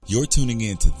You're tuning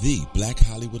in to the Black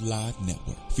Hollywood Live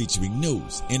Network, featuring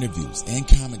news, interviews, and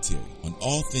commentary on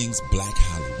all things Black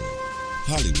Hollywood.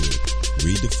 Hollywood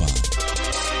redefined.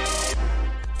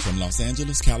 From Los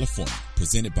Angeles, California,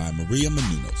 presented by Maria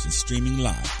Menounos and streaming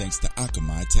live thanks to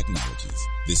Akamai Technologies.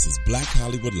 This is Black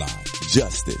Hollywood Live.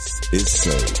 Justice is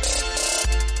served.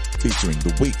 Featuring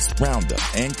the week's roundup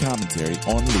and commentary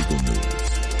on legal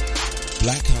news.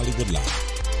 Black Hollywood Live.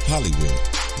 Hollywood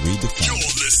redefined. You're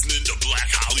listening to Black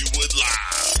Hollywood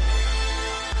Live.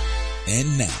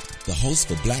 And now, the host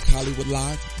for Black Hollywood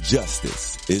Live,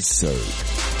 Justice is Served.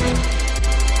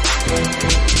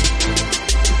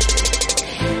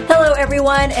 Hello,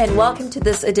 everyone, and welcome to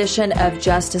this edition of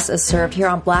Justice is Served here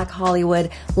on Black Hollywood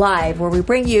Live, where we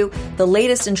bring you the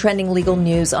latest and trending legal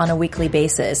news on a weekly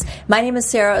basis. My name is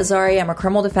Sarah Azari. I'm a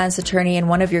criminal defense attorney and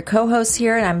one of your co-hosts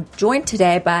here, and I'm joined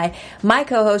today by my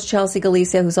co-host, Chelsea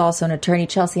Galicia, who's also an attorney.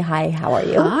 Chelsea, hi. How are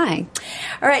you? Hi.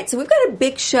 All right, so we've got a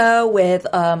big show with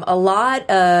a lot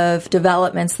of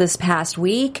developments this past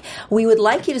week. We would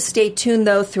like you to stay tuned,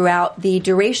 though, throughout the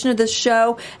duration of this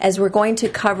show, as we're going to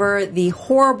cover the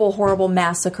horrible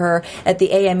massacre at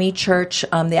the AME Church, the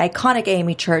iconic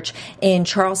AME Church in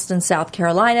Charleston, South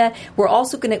Carolina. We're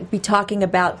also going to be talking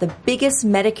about the biggest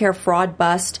Medicare fraud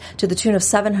bust to the tune of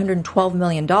 $712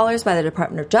 million by the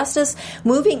Department of Justice.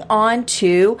 Moving on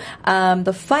to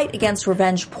the fight against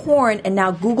revenge porn and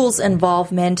now Google's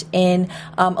involvement in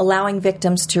allowing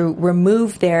victims to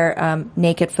remove their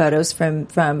naked photos from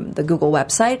the Google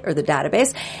website or the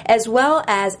database, as well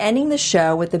as ending the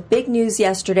show with the big news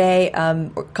yesterday, a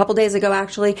couple days ago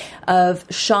actually, of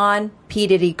Sean P.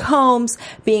 Diddy Combs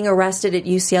being arrested at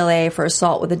UCLA for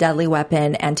assault with a deadly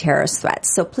weapon and terrorist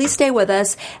threats. So please stay with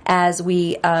us as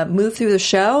we move through the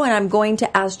show, and I'm going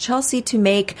to ask Chelsea to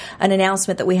make an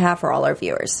announcement that we have for all our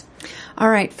viewers. All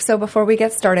right. So before we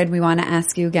get started, we want to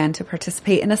ask you again to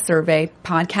participate in a survey,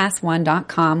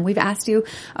 podcast1.com. We've asked you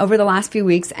over the last few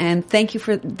weeks, and thank you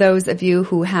for those of you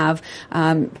who have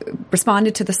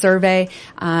responded to the survey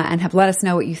and have let us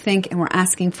know what you think. And we're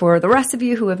asking for the rest of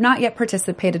you who have not yet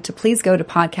participated to please go to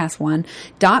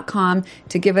podcast1.com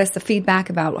to give us the feedback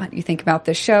about what you think about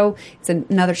this show. It's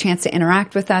another chance to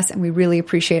interact with us, and we really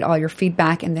appreciate all your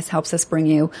feedback, and this helps us bring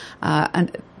you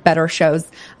better shows.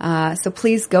 So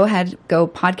please go ahead, go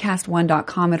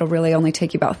podcast1.com. It'll really only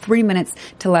take you about 3 minutes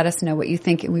to let us know what you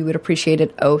think, and we would appreciate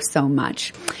it oh so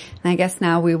much. And I guess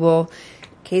now we will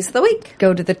Case of the week.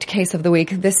 Go to the case of the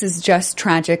week. This is just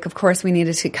tragic. Of course, we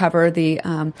needed to cover the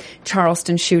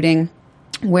Charleston shooting,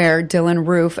 where Dylann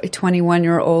Roof, a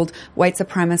 21-year-old white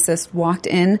supremacist, walked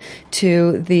in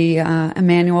to the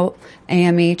Emmanuel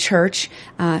AME Church,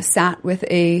 sat with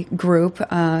a group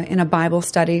in a Bible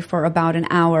study for about an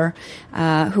hour,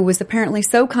 who was apparently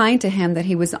so kind to him that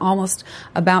he was almost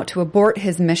about to abort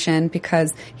his mission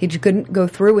because he couldn't go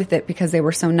through with it because they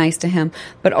were so nice to him.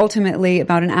 But ultimately,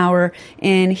 about an hour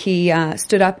in, he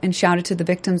stood up and shouted to the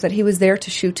victims that he was there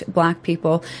to shoot black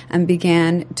people and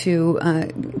began to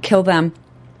kill them.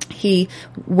 He,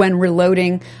 when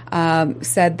reloading,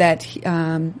 said that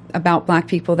about black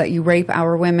people, that you rape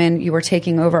our women, you are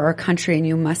taking over our country, and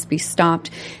you must be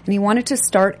stopped. And he wanted to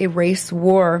start a race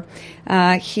war.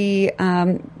 He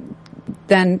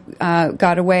then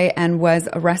got away and was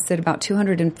arrested about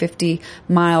 250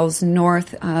 miles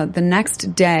north the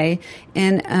next day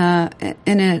in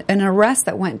an arrest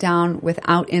that went down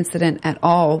without incident at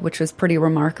all, which was pretty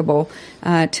remarkable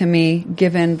to me,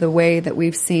 given the way that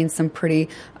we've seen some pretty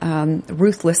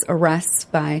ruthless arrests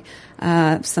by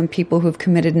some people who've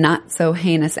committed not so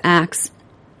heinous acts.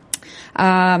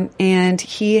 And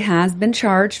he has been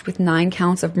charged with 9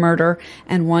 counts of murder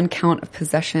and 1 count of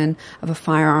possession of a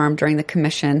firearm during the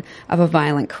commission of a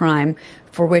violent crime,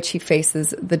 for which he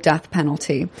faces the death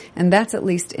penalty. And that's at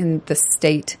least in the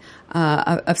state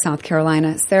of South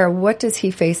Carolina. Sarah, what does he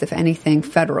face, if anything,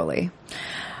 federally?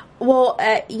 Well,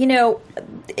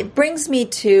 it brings me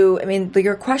to,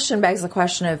 your question begs the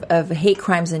question of hate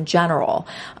crimes in general.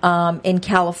 In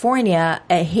California,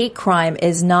 a hate crime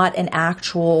is not an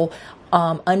actual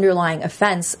underlying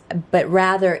offense, but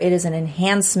rather it is an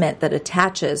enhancement that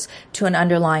attaches to an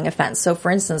underlying offense. So, for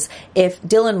instance, if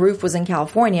Dylann Roof was in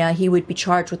California, he would be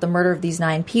charged with the murder of these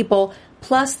 9 people,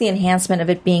 plus the enhancement of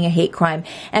it being a hate crime.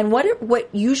 And what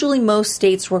usually most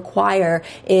states require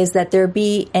is that there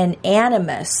be an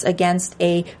animus against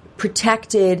a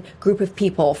protected group of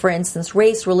people, for instance,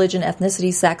 race, religion,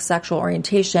 ethnicity, sex, sexual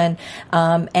orientation,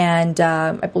 and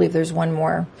I believe there's one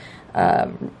more.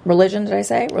 Religion, did I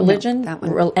say? Religion? No, that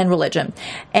one. And religion.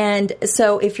 And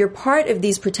so if you're part of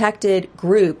these protected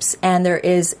groups and there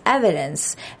is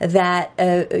evidence that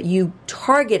you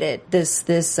targeted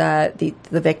the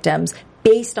victims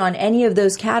based on any of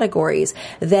those categories,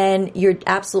 then you're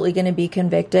absolutely going to be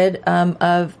convicted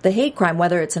of the hate crime,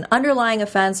 whether it's an underlying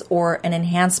offense or an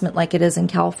enhancement like it is in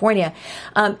California.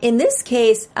 In this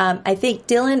case, I think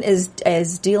Dylan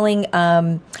is dealing.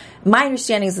 My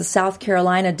understanding is that South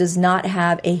Carolina does not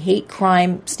have a hate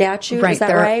crime statute. Right. Is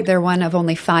that right? They're one of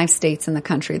only 5 states in the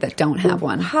country that don't have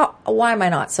one. Why am I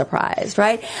not surprised,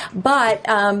 right? But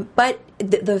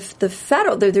the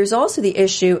federal, there's also the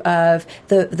issue of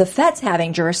the feds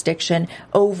having jurisdiction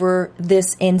over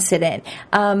this incident.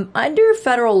 Under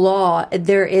federal law,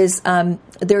 there is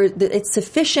it's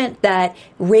sufficient that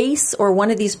race or one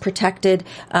of these protected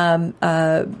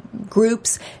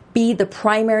groups be the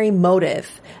primary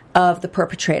motive of the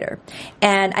perpetrator.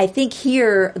 And I think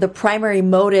here the primary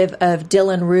motive of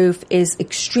Dylan Roof is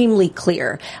extremely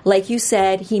clear. Like you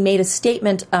said, he made a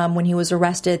statement when he was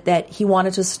arrested that he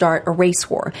wanted to start a race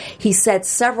war. He said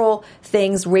several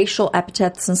things, racial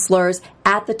epithets and slurs,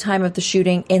 at the time of the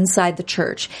shooting inside the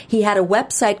church. He had a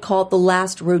website called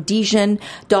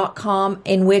thelastRhodesian.com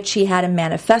in which he had a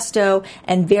manifesto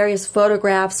and various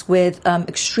photographs with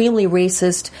extremely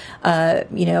racist,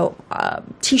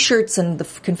 T-shirts and the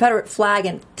Confederate flag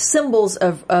and symbols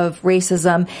of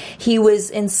racism. He was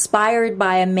inspired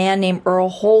by a man named Earl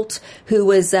Holt, who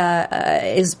was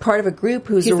is part of a group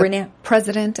who's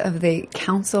president of the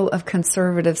Council of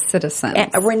Conservative Citizens,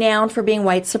 renowned for being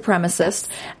white supremacist.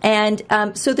 And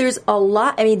so there's a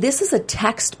lot. I mean, this is a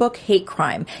textbook hate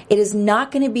crime. It is not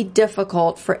going to be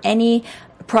difficult for any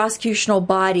prosecutional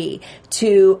body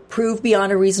to prove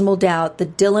beyond a reasonable doubt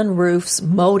that Dylan Roof's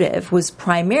motive was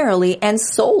primarily and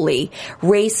solely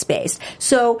race-based.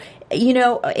 So,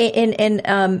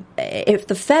 if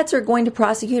the feds are going to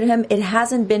prosecute him, it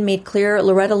hasn't been made clear.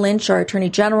 Loretta Lynch, our Attorney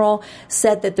General,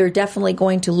 said that they're definitely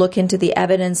going to look into the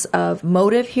evidence of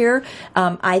motive here.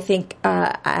 I think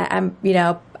I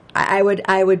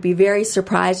would be very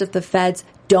surprised if the feds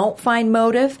don't find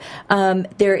motive.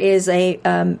 There is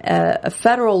a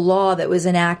federal law that was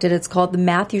enacted. It's called the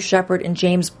Matthew Shepard and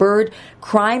James Byrd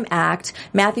Crime Act.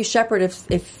 Matthew Shepard,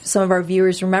 if some of our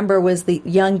viewers remember, was the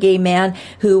young gay man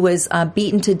who was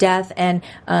beaten to death, and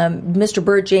Mr.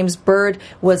 Byrd, James Byrd,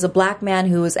 was a black man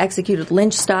who was executed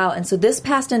Lynch style. And so this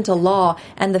passed into law,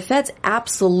 and the feds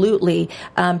absolutely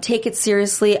take it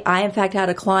seriously. I, in fact, had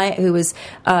a client who was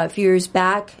a few years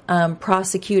back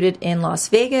prosecuted in Las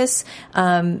Vegas,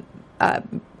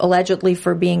 allegedly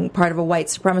for being part of a white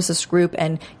supremacist group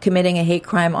and committing a hate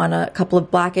crime on a couple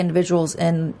of black individuals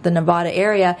in the Nevada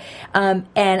area. And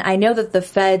I know that the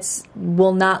feds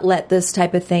will not let this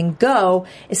type of thing go,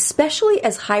 especially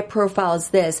as high profile as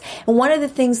this. And one of the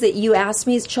things that you asked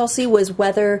me, Chelsea, was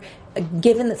whether,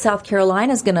 given that South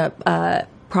Carolina is going to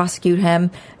prosecute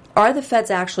him, are the feds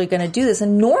actually going to do this?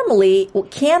 And normally,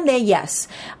 can they? Yes.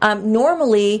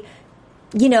 Normally,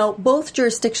 both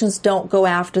jurisdictions don't go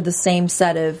after the same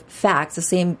set of facts,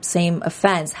 the same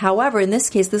offense. However, in this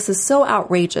case, this is so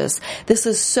outrageous. This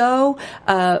is so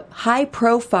high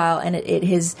profile, and it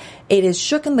has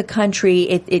shooken the country.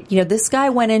 This guy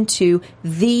went into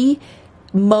the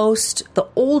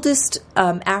oldest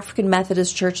African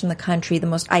Methodist church in the country, the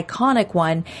most iconic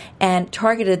one, and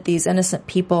targeted these innocent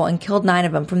people and killed 9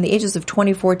 of them from the ages of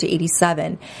 24 to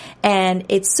 87. And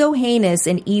it's so heinous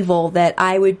and evil that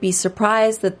I would be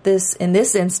surprised that in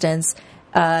this instance,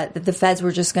 that the feds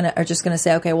are just going to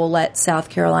say, okay, we'll let South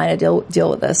Carolina deal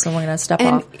with this, and we're going to step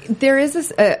off. There is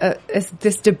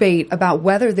this debate about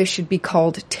whether this should be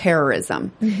called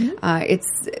terrorism.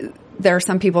 Mm-hmm. There are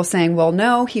some people saying, well,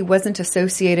 no, he wasn't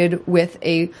associated with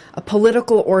a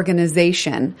political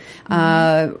organization,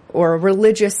 or a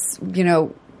religious,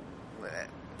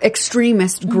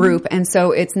 extremist group. Mm-hmm. And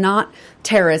so it's not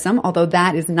terrorism, although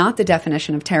that is not the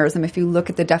definition of terrorism. If you look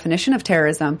at the definition of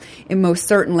terrorism, it most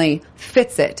certainly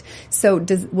fits it. So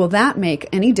will that make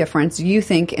any difference, you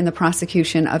think, in the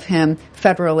prosecution of him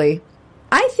federally?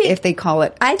 I think if they call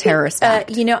it terrorist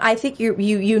act. I think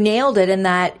you nailed it in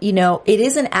that, it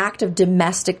is an act of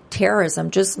domestic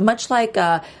terrorism, just much like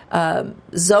Dzhokhar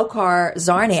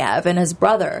Tsarnaev and his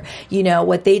brother,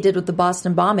 what they did with the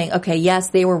Boston bombing. Okay, yes,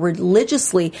 they were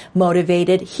religiously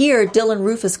motivated. Here, Dylan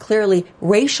Roof is clearly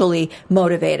racially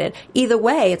motivated. Either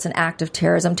way, it's an act of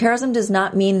terrorism. Terrorism does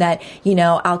not mean that,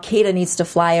 Al-Qaeda needs to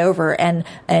fly over and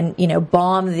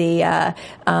bomb the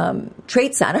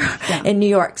Trade Center in New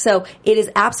York. So it is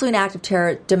absolutely an act of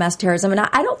domestic terrorism. And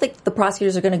I don't think the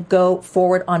prosecutors are going to go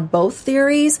forward on both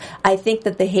theories. I think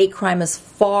that the hate crime is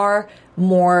far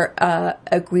more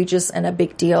egregious and a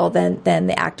big deal than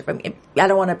the act of. I mean, I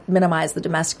don't want to minimize the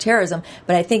domestic terrorism,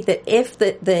 but I think that if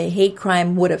the hate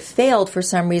crime would have failed for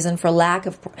some reason for lack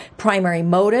of primary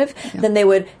motive, then they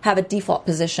would have a default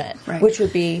position, which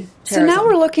would be terrorism. So now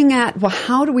we're looking at, well,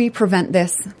 how do we prevent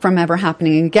this from ever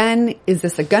happening again? Is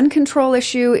this a gun control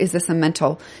issue? Is this a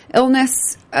mental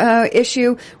illness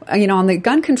issue? On the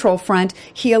gun control front,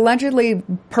 he allegedly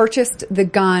purchased the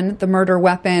gun, the murder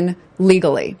weapon,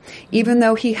 legally. Even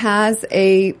though he has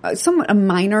a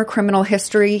minor criminal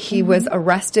history, he was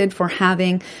arrested for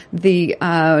having the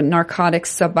narcotic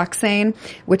Suboxone,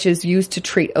 which is used to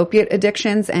treat opiate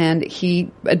addictions, and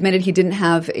he admitted he didn't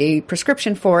have a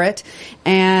prescription for it.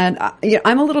 And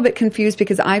I'm a little bit confused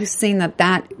because I've seen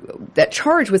that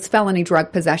charge was felony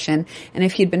drug possession, and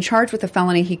if he'd been charged with a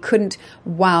felony, he couldn't,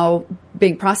 while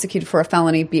being prosecuted for a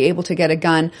felony, be able to get a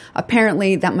gun.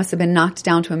 Apparently, that must have been knocked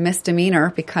down to a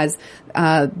misdemeanor because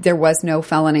there was no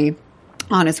felony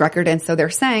on his record, and so they're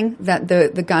saying that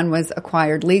the gun was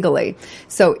acquired legally.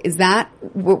 So is that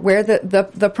where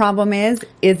the problem is?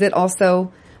 Is it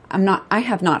also? I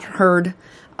have not heard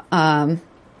a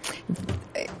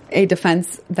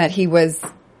defense that he was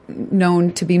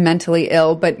known to be mentally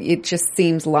ill, but it just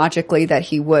seems logically that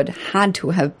he had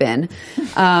to have been.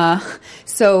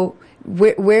 So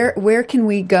where can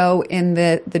we go in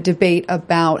the debate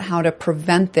about how to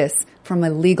prevent this from a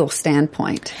legal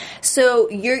standpoint? So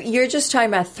you're just talking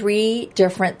about three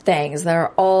different things that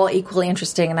are all equally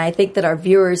interesting, and I think that our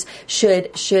viewers should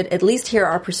at least hear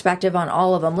our perspective on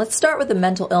all of them. Let's start with the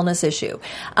mental illness issue.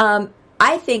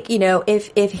 I think,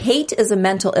 if hate is a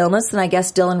mental illness, then I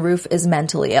guess Dylann Roof is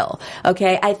mentally ill.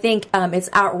 Okay. I think, it's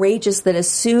outrageous that as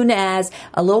soon as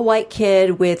a little white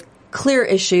kid with clear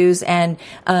issues and,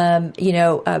 a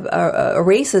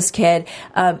racist kid,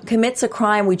 commits a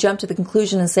crime, we jump to the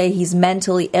conclusion and say he's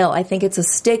mentally ill. I think it's a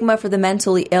stigma for the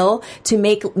mentally ill to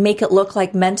make it look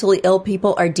like mentally ill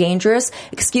people are dangerous.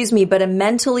 Excuse me, but a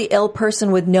mentally ill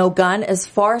person with no gun is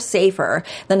far safer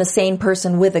than a sane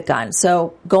person with a gun.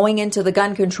 So going into the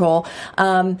gun control,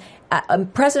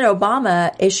 President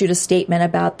Obama issued a statement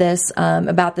about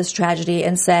this tragedy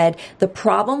and said, the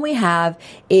problem we have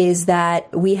is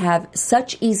that we have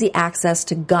such easy access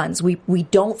to guns. We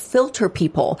don't filter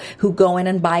people who go in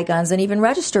and buy guns and even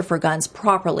register for guns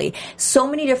properly. So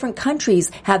many different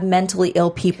countries have mentally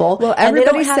ill people. Well,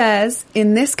 everybody says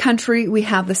in this country we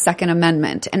have the Second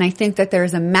Amendment, and I think that there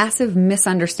is a massive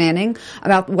misunderstanding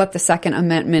about what the Second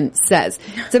Amendment says.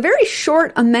 It's a very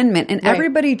short amendment, and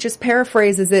everybody just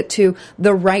paraphrases it to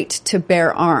the right to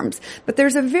bear arms. But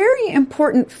there's a very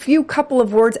important couple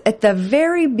of words at the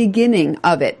very beginning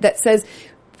of it that says,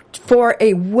 for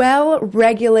a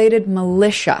well-regulated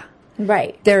militia,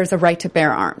 there's a right to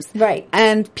bear arms. Right.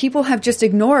 And people have just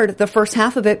ignored the first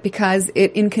half of it because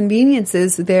it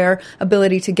inconveniences their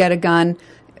ability to get a gun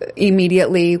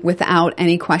immediately without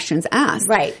any questions asked.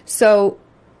 Right. So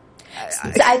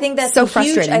I think that's so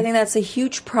frustrating. I think that's a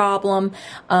huge problem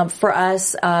for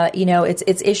us.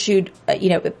 It's issued.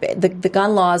 The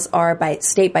gun laws are by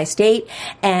state,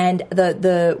 and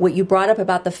the what you brought up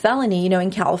about the felony.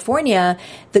 In California,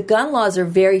 the gun laws are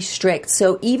very strict.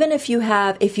 So even if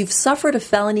you've suffered a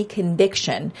felony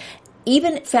conviction,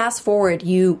 even fast forward,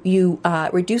 you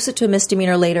reduce it to a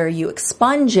misdemeanor later, you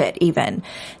expunge it even,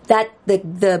 that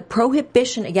the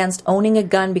prohibition against owning a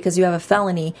gun because you have a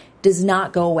felony does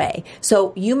not go away.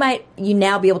 So you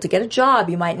now be able to get a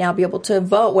job, you might now be able to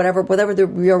vote, whatever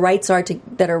your rights are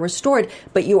that are restored,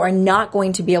 but you are not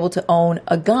going to be able to own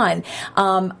a gun.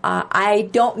 I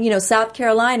don't, South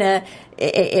Carolina,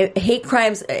 hate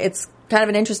crimes, it's kind of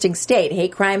an interesting state.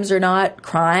 Hate crimes are not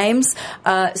crimes,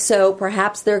 so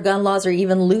perhaps their gun laws are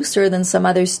even looser than some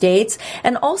other states.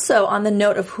 And also, on the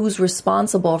note of who's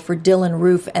responsible for Dylann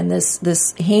Roof and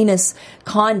this heinous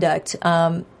conduct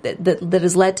that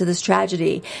has led to this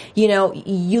tragedy,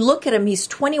 you look at him; he's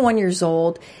 21 years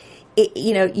old.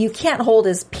 You can't hold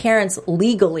his parents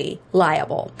legally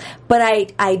liable, but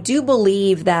I do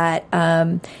believe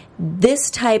that this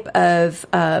type of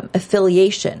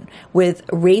affiliation with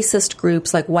racist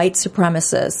groups like white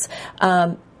supremacists,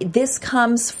 this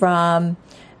comes from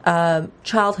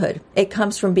childhood. It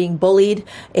comes from being bullied.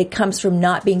 It comes from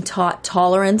not being taught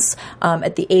tolerance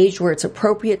at the age where it's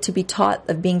appropriate to be taught,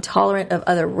 of being tolerant of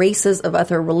other races, of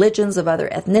other religions, of other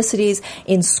ethnicities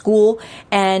in school.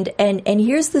 And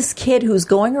here's this kid who's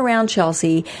going around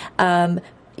Chelsea,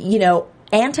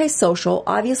 antisocial,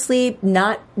 obviously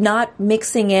not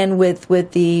mixing in with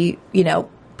the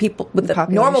people, with the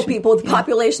normal people, the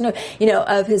population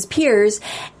of his peers,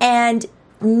 and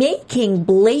making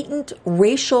blatant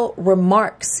racial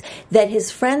remarks that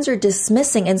his friends are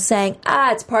dismissing and saying,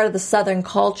 it's part of the Southern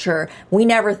culture. We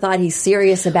never thought he's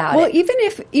serious about it. Well,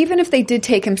 even if they did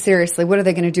take him seriously, what are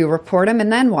they going to do? Report him,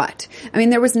 and then what? I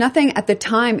mean, there was nothing at the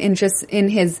time in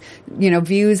his,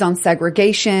 views on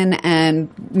segregation and,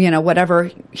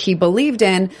 whatever he believed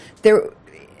in.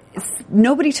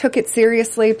 Nobody took it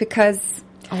seriously because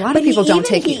a lot of people don't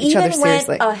take each other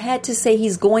seriously. He even went ahead to say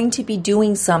he's going to be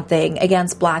doing something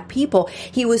against black people.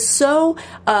 He was so...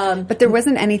 but there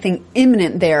wasn't anything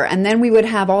imminent there. And then we would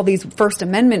have all these First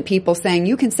Amendment people saying,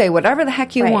 you can say whatever the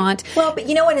heck you want. Well, but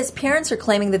what? His parents are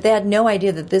claiming that they had no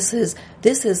idea that this is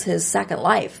his second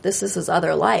life. This is his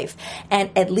other life.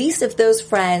 And at least if those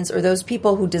friends or those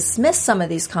people who dismiss some of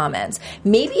these comments,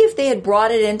 maybe if they had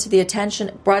brought it to the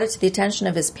attention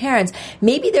of his parents,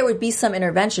 maybe there would be some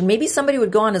intervention. Maybe somebody would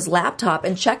go on his laptop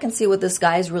and check and see what this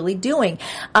guy is really doing.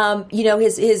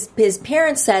 His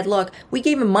parents said, look, we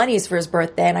gave him monies for his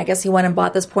birthday, and I guess he went and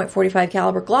bought this .45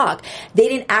 caliber Glock. They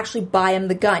didn't actually buy him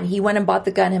the gun. He went and bought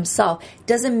the gun himself.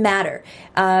 Doesn't matter.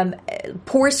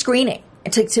 Poor screening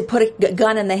to put a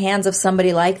gun in the hands of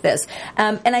somebody like this.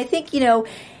 And I think,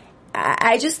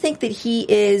 I just think that he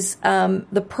is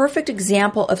the perfect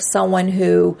example of someone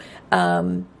who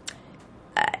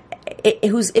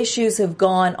whose issues have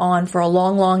gone on for a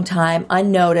long, long time,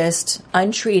 unnoticed,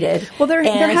 untreated. Well, there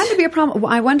had to be a problem.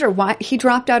 I wonder why he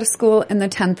dropped out of school in the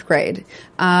 10th grade.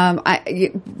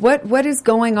 What is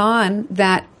going on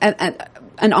that...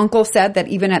 An uncle said that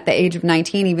even at the age of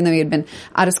 19, even though he had been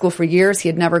out of school for years, he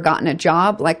had never gotten a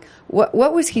job. Like,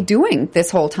 what was he doing this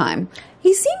whole time?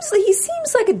 He seems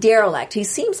like a derelict. He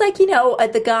seems like,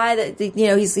 the guy that,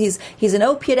 he's an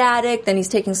opiate addict, and he's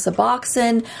taking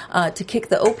Suboxone, to kick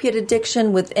the opiate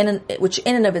addiction which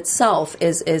in and of itself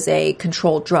is a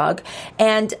controlled drug.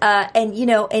 And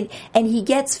he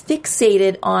gets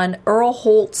fixated on Earl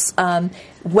Holt's,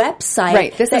 website.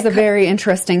 Right. This is a very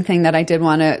interesting thing that I did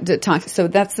want to talk. So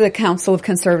that's the Council of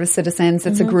Conservative Citizens.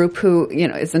 It's a group who,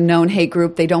 is a known hate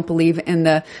group. They don't believe in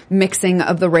the mixing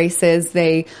of the races.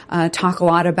 They talk a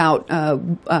lot about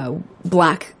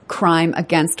black crime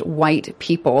against white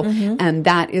people. And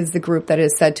that is the group that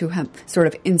is said to have sort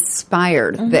of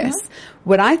inspired this.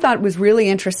 What I thought was really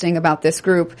interesting about this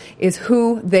group is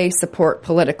who they support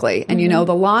politically. And,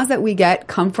 the laws that we get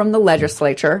come from the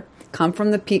legislature, come from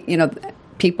the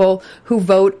people who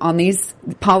vote on these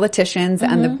politicians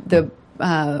and the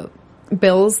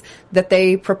bills that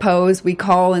they propose. We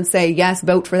call and say, yes,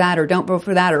 vote for that or don't vote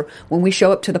for that, or when we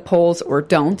show up to the polls or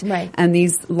don't. Right. And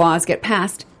these laws get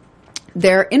passed.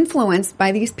 They're influenced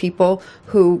by these people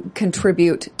who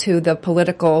contribute to the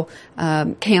political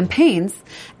campaigns.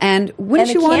 And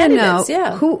wouldn't you want to know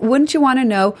wouldn't you want to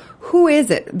know who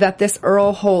is it that this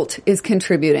Earl Holt is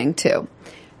contributing to?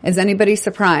 Is anybody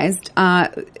surprised?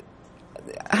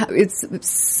 It's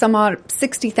some odd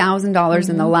 $60,000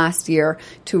 in the last year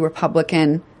to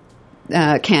Republican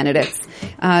candidates.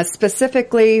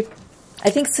 Specifically, I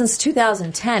think since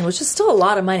 2010, which is still a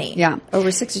lot of money. Yeah. Over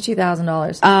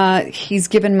 $62,000. He's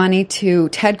given money to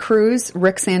Ted Cruz,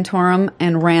 Rick Santorum,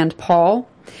 and Rand Paul.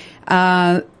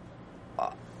 After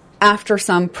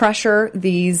some pressure,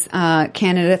 these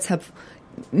candidates have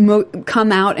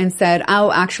come out and said,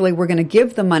 actually, we're going to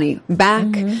give the money back,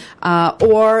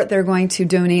 or they're going to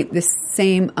donate the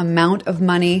same amount of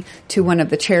money to one of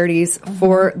the charities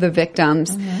for the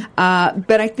victims.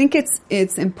 But I think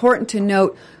it's important to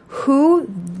note who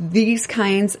these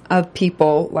kinds of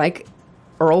people, like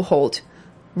Earl Holt,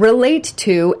 relate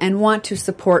to and want to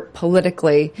support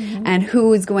politically, and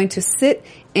who is going to sit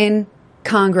in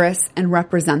Congress and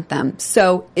represent them.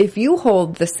 So if you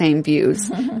hold the same views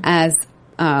as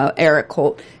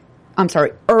Earl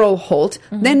Holt,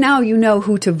 then now you know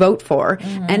who to vote for.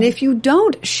 And if you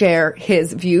don't share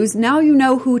his views, now you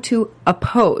know who to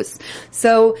oppose.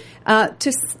 So,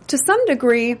 to some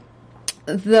degree,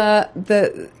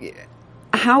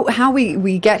 how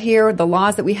we get here, the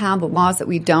laws that we have, the laws that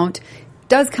we don't,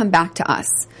 does come back to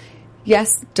us. Yes,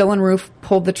 Dylann Roof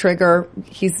pulled the trigger.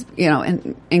 He's,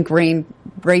 an ingrained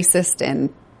racist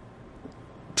and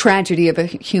tragedy of a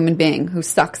human being who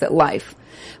sucks at life.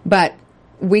 But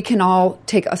we can all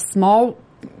take a small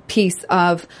piece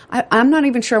of, I'm not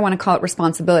even sure I want to call it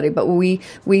responsibility, but we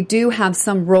do have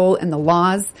some role in the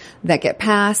laws that get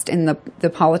passed, in the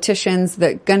politicians,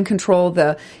 the gun control,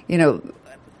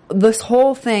 this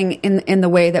whole thing in the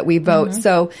way that we vote.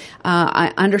 So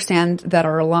I understand that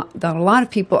a lot of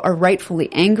people are rightfully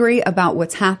angry about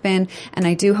what's happened, and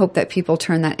I do hope that people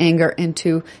turn that anger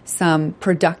into some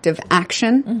productive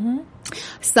action.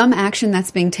 Some action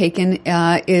that's being taken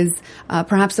is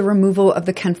perhaps the removal of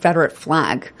the Confederate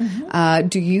flag.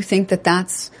 Do you think that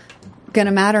that's going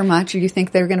to matter much, or you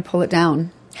think they're going to pull it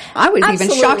down? I was even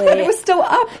shocked that it was still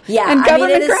up. Yeah, in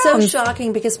government it is grounds. so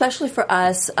shocking because, especially for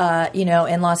us,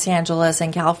 in Los Angeles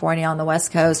and California on the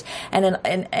West Coast, and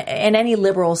in any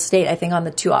liberal state, I think on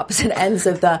the two opposite ends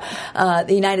of the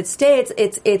United States,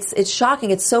 it's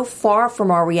shocking. It's so far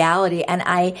from our reality, and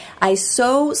I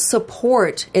so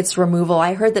support its removal.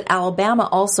 I heard that Alabama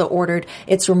also ordered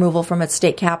its removal from its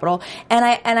state capital, and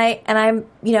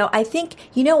I think,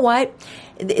 you know what?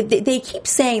 They keep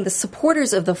saying, the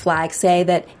supporters of the flag say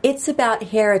that it's about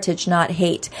heritage, not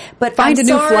hate. But Find a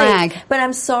new flag. But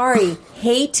I'm sorry,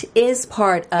 hate is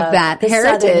part of that the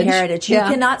heritage. Southern heritage. You Yeah.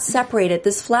 cannot separate it.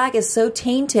 This flag is so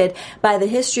tainted by the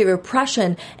history of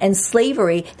oppression and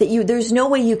slavery that there's no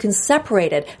way you can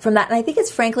separate it from that. And I think it's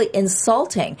frankly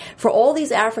insulting for all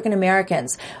these African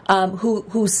Americans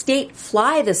whose state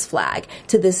fly this flag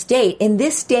to this date, in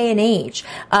this day and age,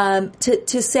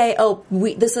 to say,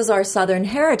 this is our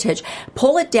Southern heritage.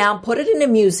 Pull it down, put it in a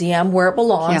museum where it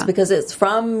belongs, because it's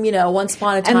from, once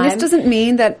upon a time. And this doesn't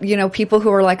mean that, people who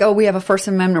are like, we have a First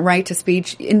Amendment right to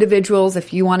speech. Individuals,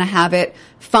 if you want to have it,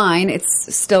 fine.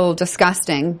 It's still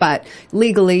disgusting, but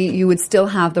legally you would still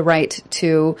have the right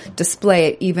to display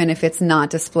it, even if it's not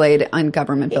displayed on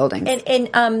government buildings. And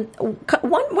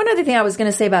one other thing I was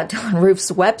going to say about Dylann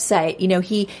Roof's website,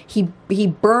 he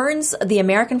burns the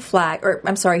American flag, or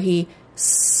I'm sorry, he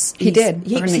spit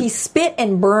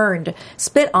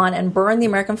on and burned the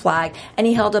American flag, and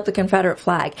he held up the Confederate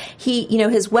flag.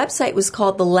 His website was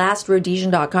called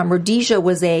thelastRhodesian.com. Rhodesia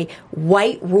was a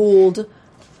white ruled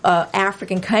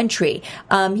African country.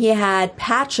 He had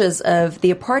patches of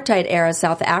the apartheid era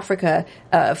South Africa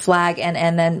flag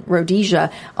and then Rhodesia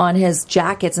on his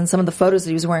jackets and some of the photos that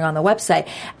he was wearing on the website.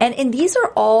 And these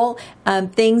are all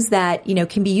things that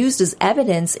can be used as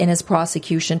evidence in his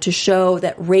prosecution to show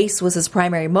that race was his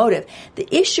primary motive. The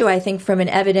issue, I think, from an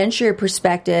evidentiary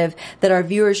perspective that our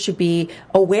viewers should be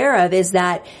aware of is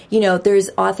that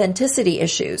there's authenticity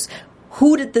issues.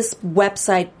 Who did this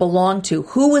website belong to?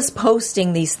 Who was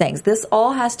posting these things? This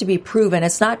all has to be proven.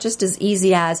 It's not just as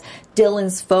easy as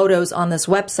Dylan's photos on this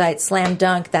website, slam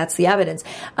dunk, that's the evidence.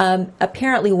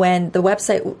 Apparently when the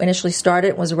website initially started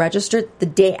and was registered, the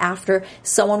day after,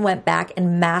 someone went back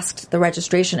and masked the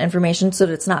registration information so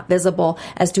that it's not visible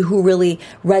as to who really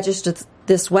registered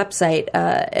this website,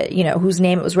 whose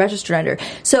name it was registered under.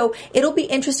 So it'll be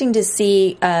interesting to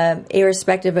see,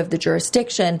 irrespective of the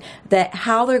jurisdiction, that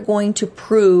how they're going to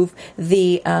prove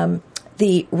the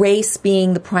race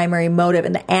being the primary motive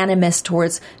and the animus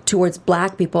towards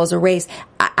black people as a race.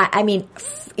 I mean,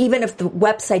 even if the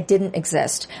website didn't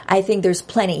exist, I think there's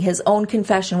plenty. His own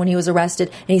confession when he was arrested,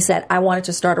 and he said, I wanted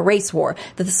to start a race war.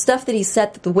 The stuff that he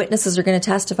said that the witnesses are going to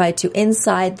testify to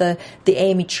inside the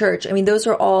AME church, I mean, those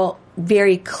are all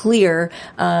very clear,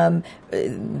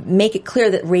 make it clear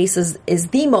that race is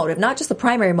the motive, not just the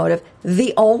primary motive,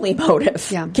 the only motive.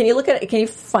 Yeah. Can you look at it? Can you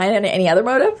find any other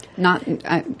motive?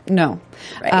 No.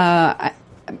 Right.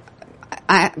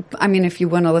 I mean, if you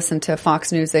want to listen to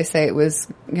Fox News, they say it was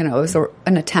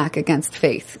an attack against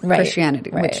faith, right. Christianity,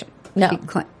 right. which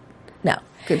no,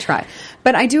 good try.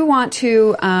 But I do want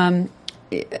to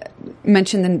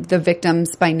mention the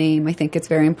victims by name. I think it's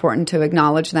very important to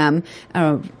acknowledge them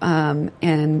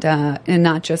and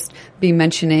not just be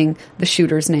mentioning the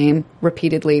shooter's name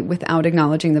repeatedly without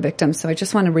acknowledging the victims. So I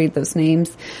just want to read those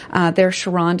names. They're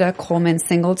Sharonda Coleman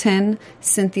Singleton,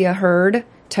 Cynthia Hurd,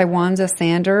 Tywanda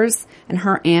Sanders, and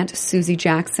her aunt Susie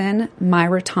Jackson,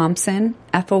 Myra Thompson,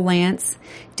 Ethel Lance,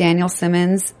 Daniel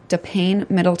Simmons, DePayne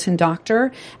Middleton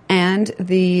Doctor, and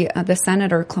the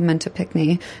Senator Clementa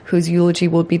Pinckney, whose eulogy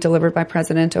will be delivered by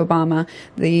President Obama.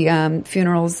 The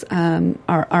funerals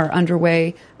are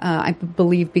underway, I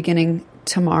believe, beginning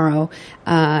tomorrow,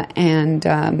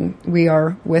 and we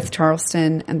are with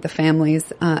Charleston and the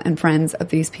families and friends of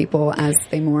these people as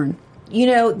they mourn.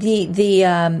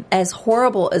 The as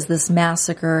horrible as this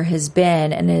massacre has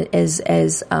been, and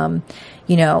as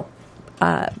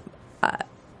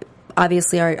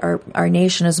obviously our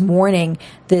nation is mourning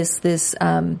this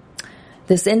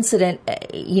incident.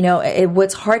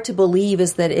 What's hard to believe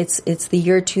is that it's the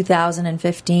year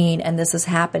 2015 and this is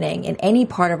happening in any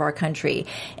part of our country.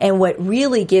 And what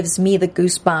really gives me the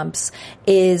goosebumps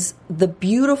is the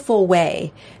beautiful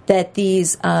way that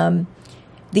this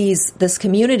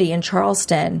community in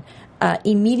Charleston,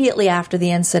 immediately after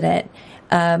the incident,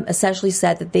 essentially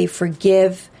said that they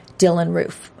forgive Dylann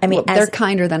Roof. I mean, they're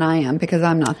kinder than I am because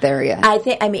I'm not there yet.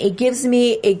 It gives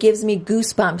me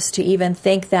goosebumps to even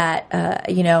think that,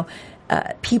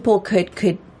 people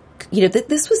could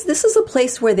this is a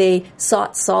place where they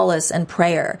sought solace and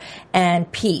prayer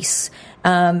and peace.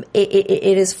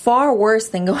 It is far worse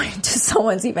than going to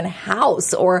someone's even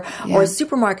house or a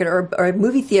supermarket or a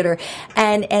movie theater.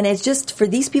 And it's just for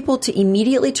these people to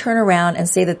immediately turn around and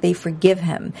say that they forgive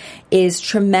him is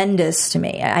tremendous to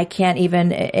me. I can't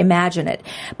even imagine it.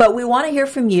 But we want to hear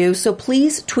from you. So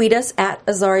please tweet us at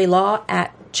Azari Law,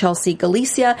 at Chelsea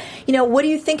Galicia. What do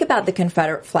you think about the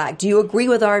Confederate flag? Do you agree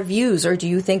with our views, or do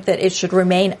you think that it should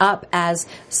remain up as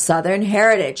Southern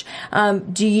heritage?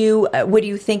 What do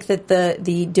you think that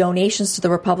the donations to the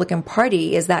Republican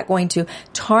Party, is that going to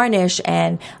tarnish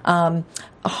and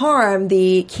harm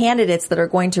the candidates that are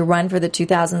going to run for the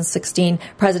 2016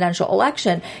 presidential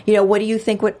election? What do you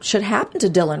think what should happen to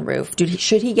Dylann Roof?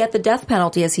 Should he get the death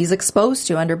penalty as he's exposed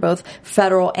to under both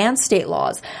federal and state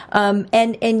laws?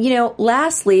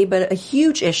 Lastly, but a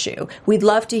huge issue we'd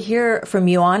love to hear from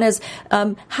you on is,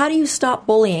 how do you stop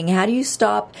bullying? How do you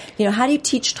stop, how do you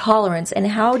teach tolerance? And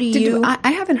how do you...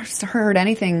 I haven't heard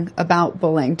anything about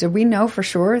bullying. Do we know for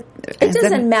sure? It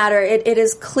doesn't matter. It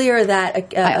is clear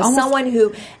that someone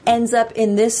who ends up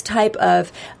in this type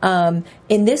of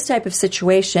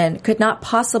situation could not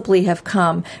possibly have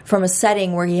come from a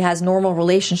setting where he has normal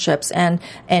relationships and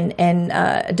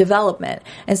development.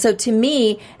 And so, to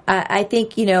me, I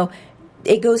think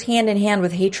it goes hand in hand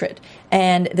with hatred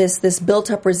and this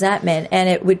built up resentment. And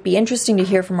it would be interesting to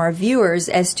hear from our viewers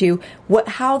as to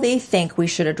how they think we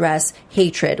should address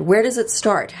hatred. Where does it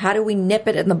start? How do we nip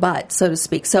it in the bud, so to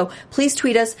speak? So please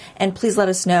tweet us and please let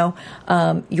us know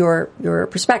your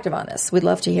perspective on this. We'd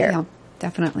love to hear. Yeah,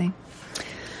 definitely.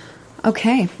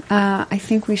 Okay, I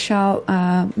think we shall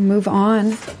move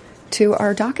on to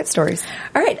our docket stories.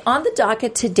 All right, on the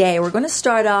docket today, we're going to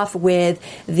start off with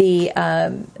the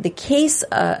case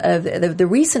of the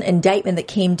recent indictment that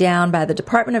came down by the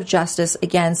Department of Justice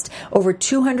against over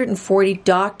 240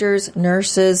 doctors,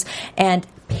 nurses, and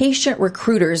patient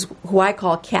recruiters, who I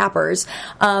call cappers,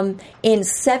 in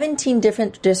 17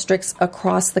 different districts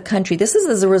across the country. This is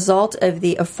as a result of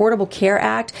the Affordable Care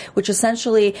Act, which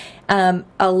essentially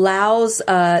allows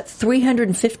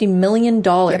 $350 million.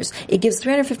 Yep. It gives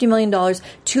 $350 million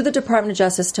to the Department of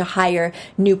Justice to hire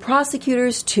new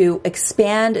prosecutors, to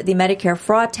expand the Medicare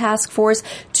Fraud Task Force,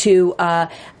 to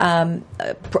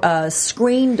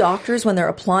screen doctors when they're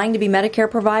applying to be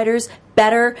Medicare providers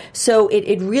better. So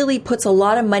it really puts a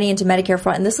lot of money into Medicare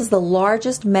fraud. And this is the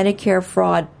largest Medicare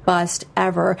fraud bust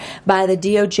ever by the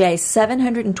DOJ,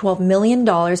 $712 million.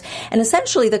 And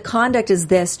essentially the conduct is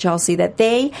this, Chelsea, that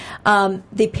the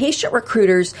patient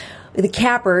recruiters, the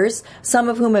cappers, some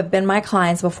of whom have been my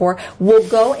clients before, will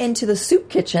go into the soup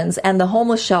kitchens and the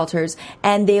homeless shelters,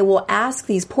 and they will ask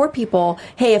these poor people,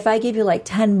 hey, if I give you like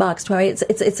 $10,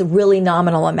 it's a really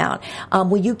nominal amount.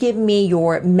 Will you give me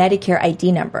your Medicare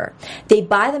ID number? They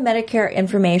buy the Medicare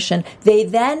information. They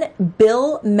then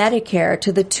bill Medicare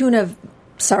to the tune of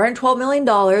 $12 million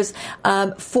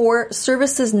for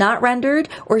services not rendered,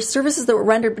 or services that were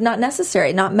rendered but not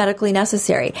necessary, not medically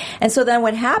necessary. And so then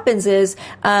what happens is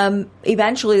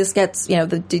eventually this gets,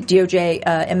 the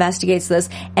DOJ investigates this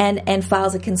and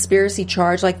files a conspiracy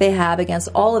charge like they have against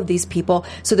all of these people.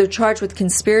 So they're charged with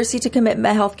conspiracy to commit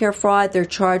healthcare fraud. They're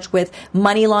charged with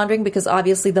money laundering, because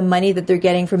obviously the money that they're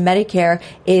getting from Medicare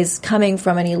is coming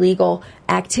from an illegal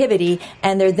activity,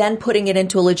 and they're then putting it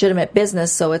into a legitimate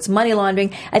business, so it's money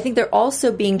laundering. I think they're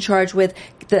also being charged with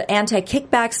the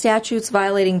anti-kickback statutes,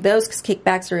 violating those because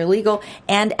kickbacks are illegal,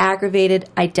 and aggravated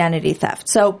identity theft.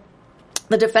 So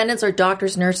the defendants are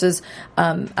doctors, nurses,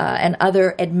 and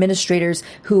other administrators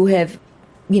who have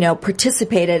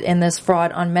participated in this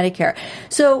fraud on Medicare.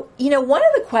 So, one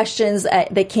of the questions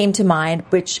that came to mind,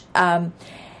 which,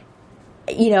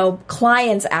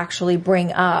 clients actually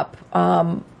bring up,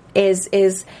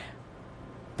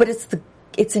 but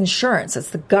it's insurance. It's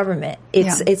the government.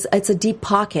 It's a deep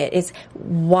pocket. It's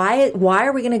why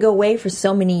are we going to go away for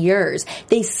so many years?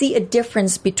 They see a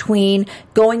difference between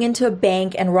going into a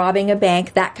bank and robbing a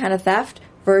bank, that kind of theft,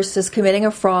 versus committing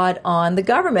a fraud on the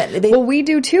government. Well, we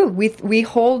do too. We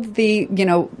hold the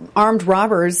armed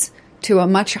robbers to a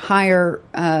much higher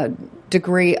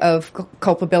degree of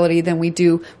culpability than we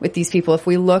do with these people. If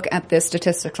we look at the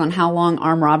statistics on how long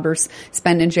armed robbers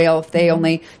spend in jail, if they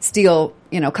only steal,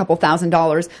 a couple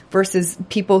 $1,000s versus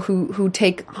people who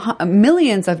take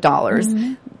millions of dollars,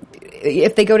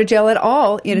 if they go to jail at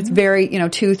all, it's very,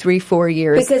 2, 3, 4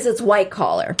 years. Because it's white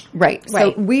collar. Right.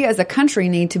 So we as a country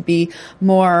need to be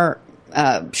more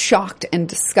shocked and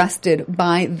disgusted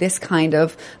by this kind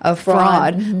of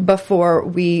fraud before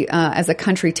we, as a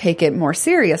country, take it more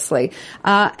seriously.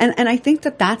 And I think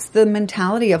that that's the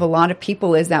mentality of a lot of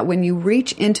people, is that when you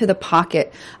reach into the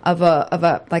pocket of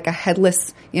a like a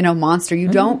headless, monster, you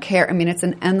don't care. I mean, it's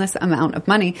an endless amount of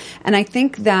money. And I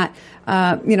think that,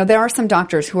 there are some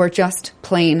doctors who are just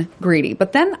plain greedy.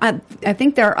 But then I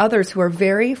think there are others who are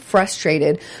very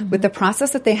frustrated with the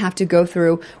process that they have to go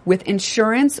through with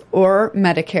insurance or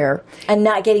Medicare. And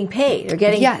not getting paid or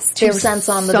getting 2 cents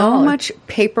on the dollar. So much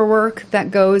paperwork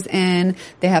that goes in.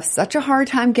 They have such a hard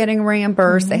time getting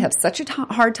reimbursed. They have such a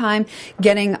hard time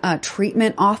getting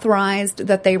treatment authorized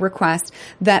that they request,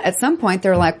 that at some point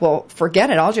they're like, well, forget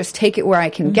it. I'll just take it where I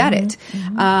can get it.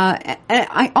 And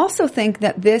I also think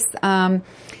that this,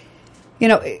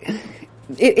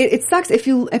 it sucks if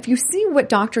you see what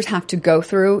doctors have to go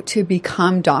through to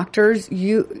become doctors.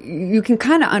 You can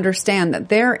kind of understand that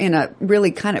they're in a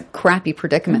really kind of crappy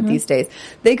predicament these days.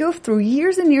 They go through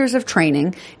years and years of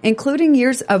training, including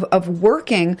years of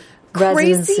working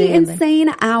crazy,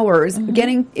 insane hours,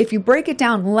 getting, if you break it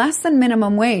down, less than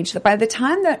minimum wage. That by the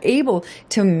time they're able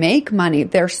to make money,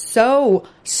 they're so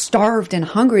starved and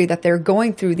hungry that they're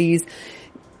going through these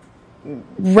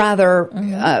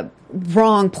rather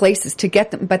wrong places to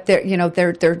get them, but they're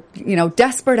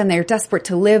desperate, and they're desperate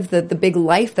to live the big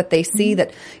life that they see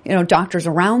that doctors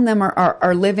around them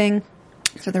are living.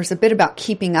 So there's a bit about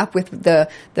keeping up with the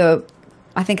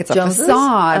I think it's a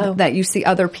facade that you see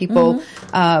other people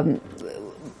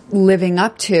living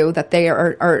up to, that they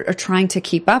are trying to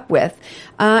keep up with,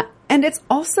 and it's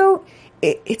also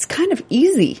it's kind of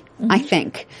easy. I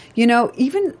think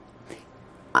even.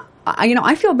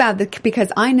 I feel bad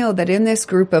because I know that in this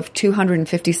group of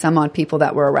 250 some odd people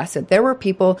that were arrested, there were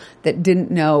people that didn't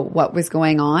know what was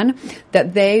going on,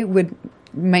 that they would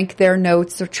make their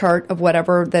notes or chart of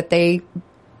whatever that they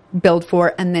billed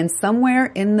for, and then somewhere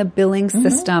in the billing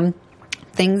system,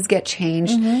 things get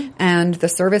changed, and the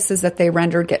services that they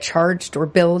rendered get charged or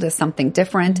billed as something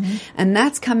different. And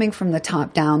that's coming from the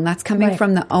top down. That's coming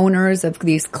from the owners of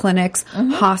these clinics,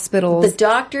 hospitals. The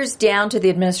doctors down to the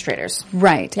administrators.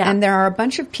 Right. Yeah. And there are a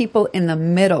bunch of people in the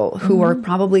middle who are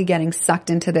probably getting sucked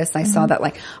into this. I saw that,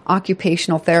 like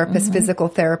occupational therapists, physical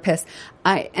therapists.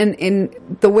 And in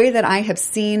the way that I have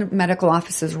seen medical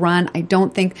offices run, I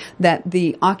don't think that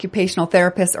the occupational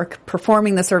therapists are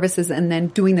performing the services and then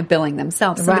doing the billing themselves.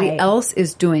 Somebody else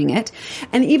is doing it.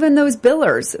 And even those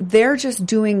billers, they're just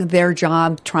doing their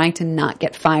job, trying to not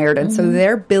get fired. And so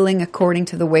they're billing according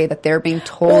to the way that they're being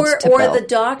told to bill. Or the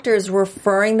doctors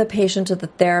referring the patient to the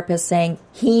therapist saying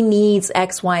he needs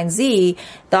X, Y, and Z.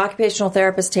 The occupational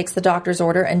therapist takes the doctor's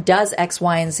order and does X,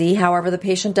 Y, and Z. However, the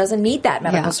patient doesn't need that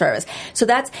medical service. So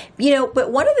that's,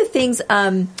 but one of the things,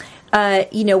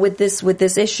 with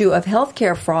this issue of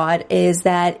healthcare fraud is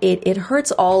that it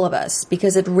hurts all of us,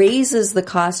 because it raises the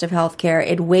cost of healthcare,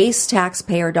 it wastes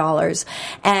taxpayer dollars,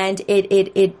 and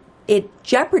it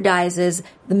jeopardizes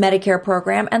the Medicare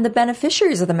program and the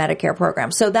beneficiaries of the Medicare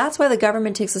program. So that's why the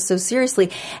government takes it so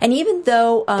seriously. And even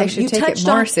though they should take it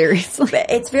more seriously,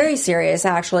 it's very serious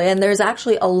actually. And there's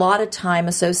actually a lot of time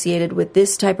associated with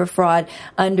this type of fraud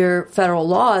under federal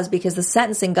laws, because the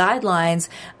sentencing guidelines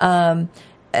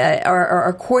are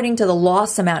according to the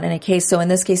loss amount in a case. So in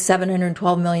this case,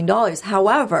 $712 million.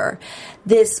 However,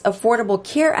 this Affordable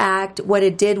Care Act, what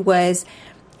it did was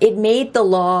it made the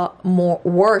law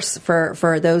worse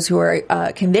for those who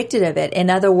are convicted of it.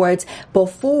 In other words,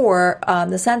 before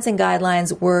the sentencing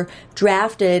guidelines were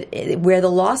drafted, where the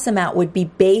loss amount would be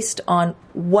based on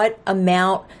what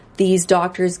amount these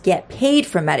doctors get paid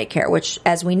from Medicare, which,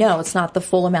 as we know, it's not the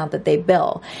full amount that they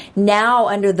bill. Now,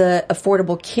 under the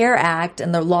Affordable Care Act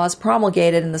and the laws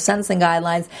promulgated and the sentencing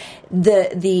guidelines,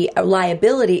 the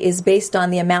liability is based on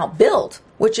the amount billed,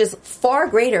 which is far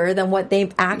greater than what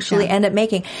they actually end up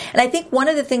making. And I think one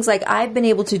of the things like I've been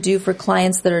able to do for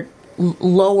clients that are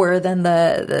lower than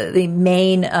the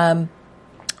main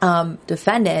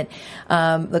defendant,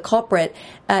 the culprit,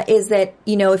 is that,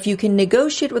 if you can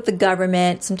negotiate with the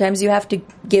government, sometimes you have to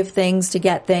give things to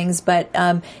get things, but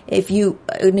if you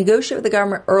negotiate with the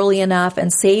government early enough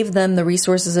and save them the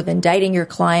resources of indicting your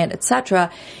client,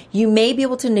 etc., you may be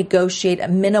able to negotiate a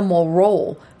minimal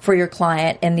role for your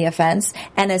client in the offense,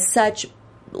 and as such,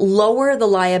 lower the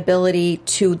liability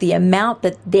to the amount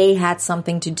that they had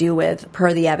something to do with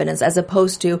per the evidence, as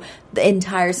opposed to the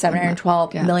entire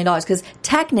 $712 million. Because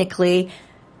technically,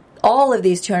 all of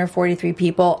these 243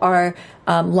 people are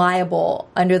liable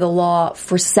under the law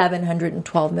for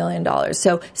 $712 million.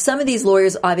 So some of these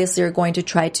lawyers obviously are going to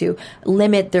try to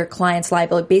limit their clients'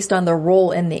 liability based on their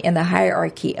role in the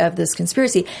hierarchy of this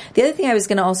conspiracy. The other thing I was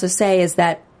going to also say is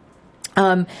that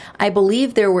I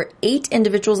believe there were 8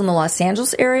 individuals in the Los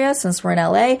Angeles area. Since we're in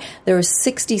LA, there was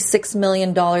 $66 million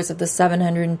of the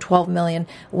 $712 million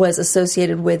was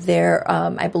associated with their,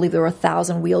 I believe there were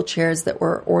 1,000 wheelchairs that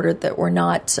were ordered that were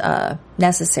not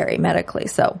necessary medically.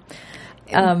 So,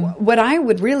 what I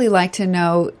would really like to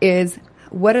know is,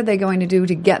 what are they going to do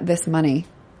to get this money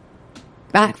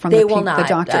back from they will not. The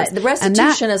doctors? The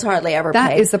restitution is hardly ever paid.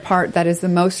 That is the part that is the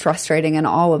most frustrating in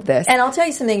all of this. And I'll tell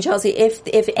you something, Chelsea.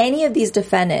 If any of these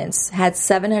defendants had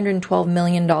 $712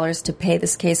 million to pay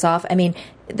this case off, I mean,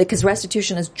 because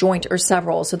restitution is joint or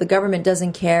several, so the government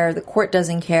doesn't care, the court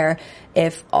doesn't care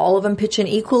if all of them pitch in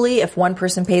equally, if one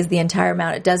person pays the entire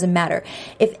amount, it doesn't matter.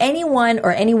 If anyone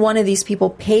or any one of these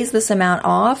people pays this amount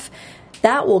off,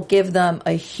 that will give them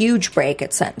a huge break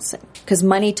at sentencing, because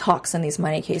money talks in these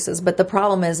money cases. But the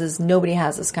problem is nobody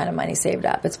has this kind of money saved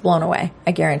up. It's blown away.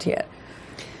 I guarantee it.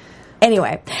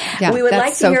 Anyway, we would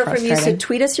like to hear from you, so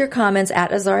tweet us your comments at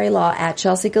Azari Law, at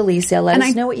Chelsea Galicia. Let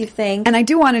us know what you think. And I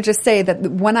do want to just say that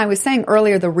when I was saying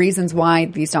earlier the reasons why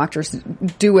these doctors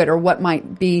do it, or what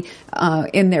might be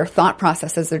in their thought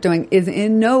process as they're doing, is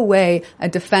in no way a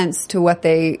defense to what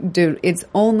they do. It's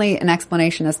only an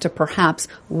explanation as to perhaps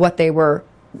what they were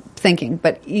thinking.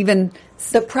 But even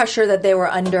the pressure that they were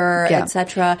under,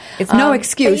 etc. It's no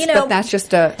excuse, but that's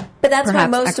just a But that's why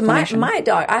most of my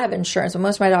I have insurance, but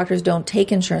most of my doctors don't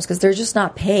take insurance because they're just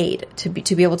not paid to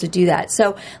be able to do that.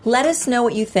 So let us know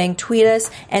what you think. Tweet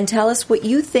us and tell us what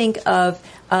you think of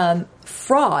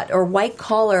fraud or white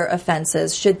collar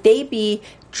offenses. Should they be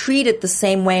treated the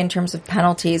same way in terms of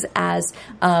penalties as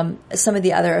some of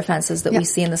the other offenses that we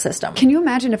see in the system? Can you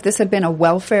imagine if this had been a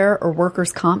welfare or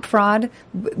workers' comp fraud?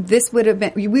 This would have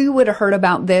been, we would have heard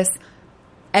about this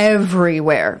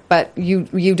everywhere, but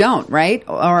you don't, right?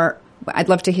 Or I'd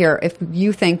love to hear if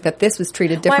you think that this was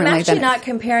treated differently. Well, I'm actually not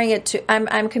comparing it to,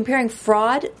 I'm comparing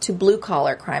fraud to blue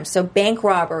collar crime. So bank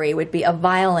robbery would be a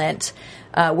violent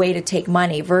way to take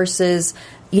money versus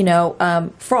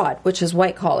fraud, which is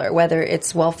white collar, whether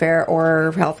it's welfare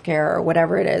or healthcare or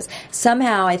whatever it is.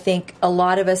 Somehow, I think a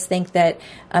lot of us think that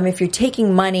if you're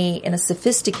taking money in a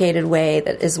sophisticated way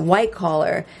that is white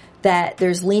collar, that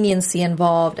there's leniency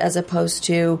involved as opposed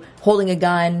to holding a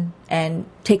gun and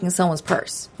taking someone's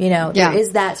purse. There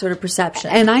is that sort of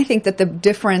perception. And I think that the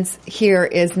difference here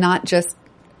is not just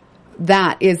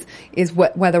that is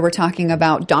whether we're talking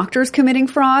about doctors committing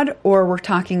fraud or we're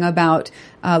talking about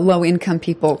low income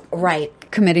people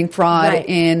committing fraud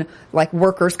in like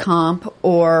workers' comp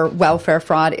or welfare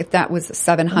fraud. If that was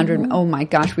 700, oh my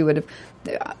gosh,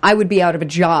 I would be out of a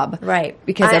job. Right.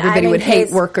 Because everybody would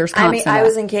hate workers' comp. I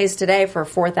was in case today for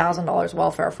 $4,000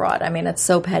 welfare fraud. I mean, it's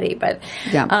so petty, but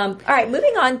all right,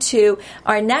 moving on to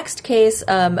our next case.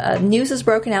 News has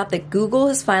broken out that Google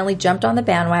has finally jumped on the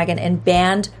bandwagon and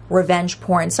banned revenge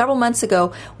porn. Several months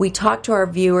ago, we talked to our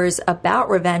viewers about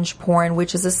revenge porn,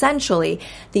 which is essentially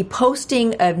the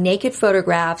posting of naked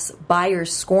photographs by your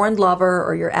scorned lover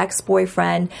or your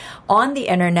ex-boyfriend on the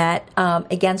internet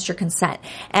against your consent.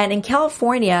 And in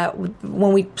California,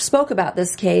 when we spoke about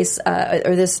this case,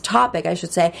 or this topic, I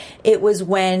should say, it was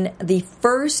when the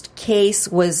first case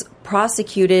was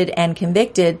prosecuted and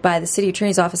convicted by the city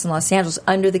attorney's office in Los Angeles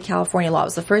under the California law. It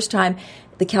was the first time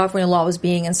the California law was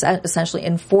being essentially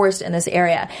enforced in this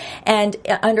area. And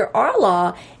under our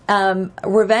law,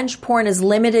 revenge porn is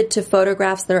limited to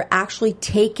photographs that are actually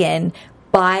taken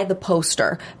by the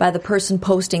poster, by the person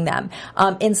posting them.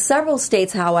 In several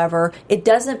states, however, it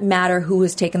doesn't matter who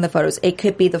has taken the photos. It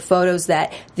could be the photos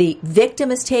that the victim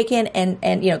has taken and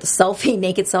the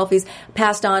naked selfies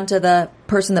passed on to the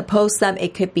person that posts them.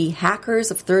 It could be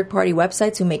hackers of third-party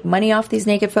websites who make money off these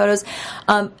naked photos.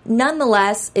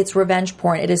 Nonetheless, it's revenge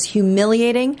porn. It is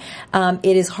humiliating.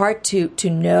 It is hard to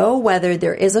know whether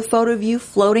there is a photo of you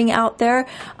floating out there,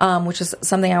 which is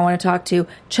something I want to talk to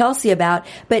Chelsea about.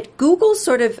 But Google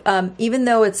sort of, even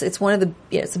though it's one of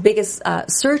it's the biggest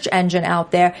search engine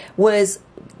out there, was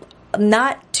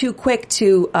not too quick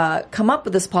to come up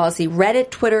with this policy. Reddit,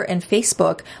 Twitter, and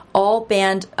Facebook all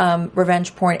banned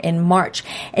revenge porn in March.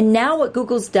 And now what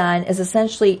Google's done is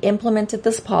essentially implemented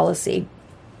this policy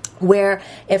where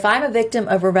if I'm a victim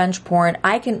of revenge porn,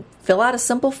 I can fill out a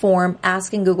simple form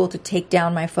asking Google to take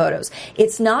down my photos.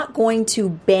 It's not going to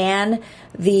ban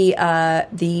the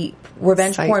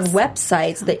revenge porn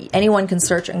websites that anyone can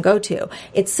search and go to.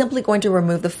 It's simply going to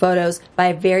remove the photos by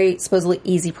a very supposedly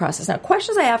easy process. Now,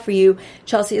 questions I have for you,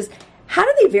 Chelsea, is how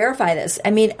do they verify this?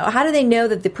 I mean, how do they know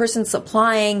that the person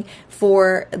supplying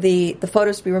for the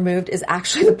photos to be removed is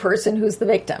actually the person who's the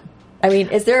victim? I mean,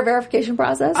 is there a verification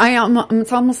process?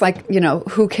 It's almost like,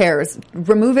 who cares?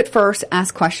 Remove it first,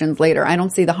 ask questions later. I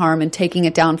don't see the harm in taking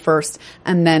it down first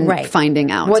and then finding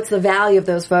out. What's the value of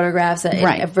those photographs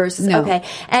versus, okay.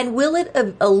 And will it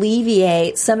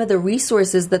alleviate some of the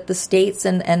resources that the states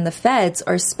and the feds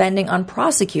are spending on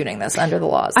prosecuting this under the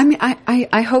laws? I mean,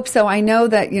 I hope so. I know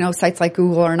that, sites like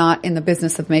Google are not in the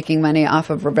business of making money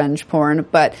off of revenge porn,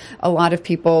 but a lot of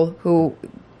people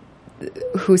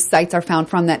whose sites are found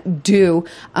from that do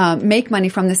make money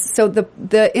from this. So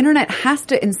the internet has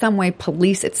to in some way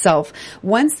police itself.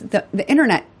 Once the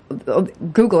internet,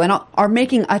 Google and all, are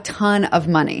making a ton of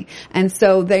money, and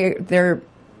so they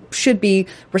should be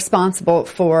responsible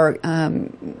for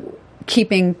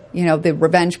keeping the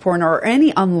revenge porn or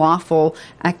any unlawful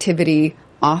activity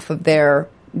off of their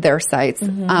sites.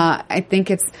 I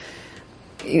think it's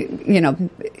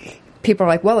people are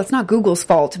like, well, it's not Google's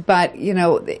fault, but,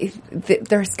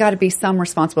 there's got to be some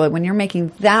responsibility. When you're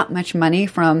making that much money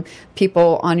from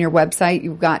people on your website,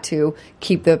 you've got to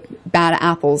keep the bad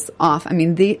apples off. I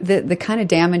mean, the kind of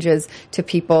damages to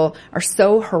people are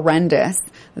so horrendous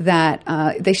that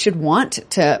they should want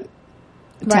to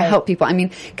help people. I mean,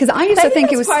 because I used to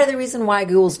think it was part of the reason why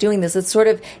Google's doing this. It's sort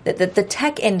of that the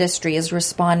tech industry is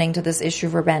responding to this issue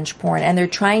of revenge porn, and they're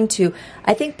trying to,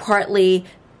 I think, partly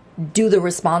do the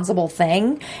responsible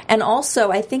thing, and also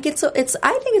I think it's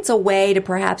a way to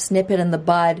perhaps nip it in the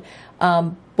bud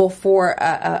before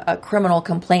a criminal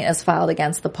complaint is filed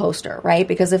against the poster, right?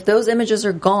 Because if those images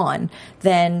are gone,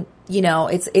 then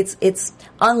it's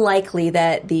unlikely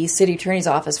that the city attorney's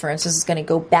office, for instance, is going to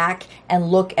go back and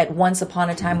look at once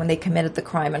upon a time when they committed the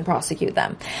crime and prosecute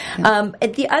them.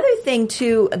 The other thing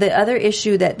too, the other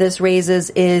issue that this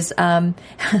raises is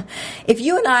if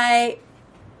you and I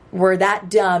were that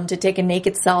dumb to take a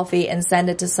naked selfie and send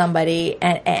it to somebody,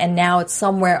 and now it's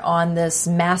somewhere on this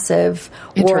massive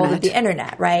world of the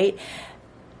internet, right?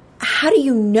 How do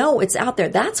you know it's out there?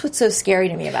 That's what's so scary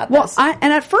to me about this. Well,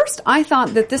 and at first I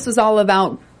thought that this was all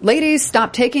about ladies,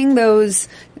 stop taking those,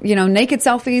 naked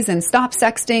selfies and stop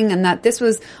sexting, and that this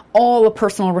was all a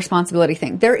personal responsibility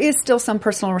thing. There is still some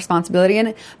personal responsibility in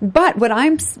it, but what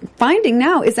I'm finding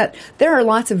now is that there are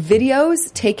lots of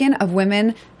videos taken of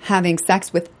women having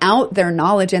sex without their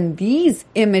knowledge, and these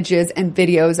images and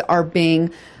videos are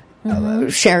being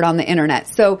shared on the internet.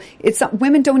 So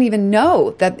women don't even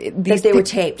know that they were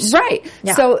taped. Right.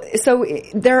 Yeah. So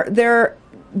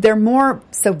they're more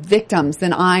so victims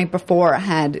than I before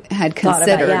had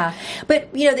considered. Yeah.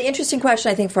 But, the interesting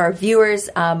question, I think, for our viewers,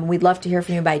 we'd love to hear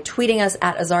from you by tweeting us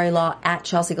at Azari Law, at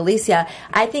Chelsea Galicia,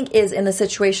 I think is in the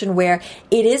situation where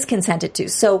it is consented to.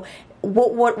 So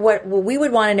what we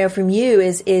would want to know from you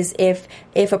is if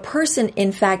a person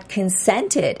in fact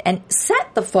consented and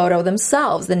sent the photo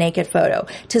themselves, the naked photo,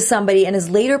 to somebody and is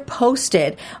later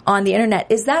posted on the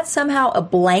internet, is that somehow a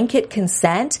blanket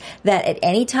consent that at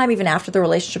any time, even after the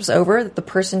relationship's over, that the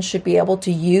person should be able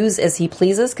to use as he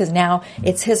pleases because now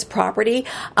it's his property,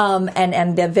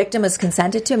 and the victim is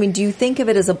consented to? I mean, do you think of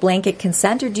it as a blanket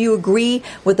consent, or do you agree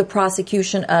with the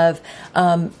prosecution of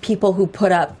people who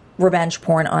put up revenge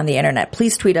porn on the internet?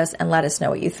 Please tweet us and let us know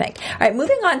what you think. All right,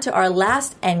 moving on to our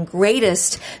last and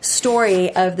greatest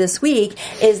story of this week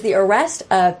is the arrest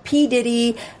of P.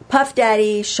 Diddy, Puff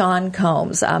Daddy, Sean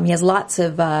Combs. He has lots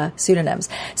of pseudonyms.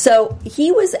 So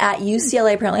he was at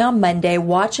UCLA apparently on Monday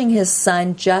watching his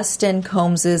son Justin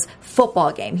Combs'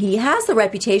 football game. He has the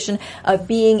reputation of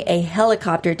being a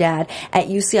helicopter dad at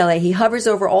UCLA. He hovers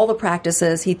over all the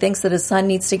practices. He thinks that his son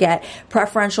needs to get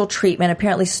preferential treatment.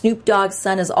 Apparently Snoop Dogg's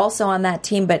son is also on that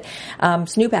team, but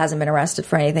Snoop hasn't been arrested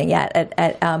for anything yet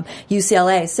at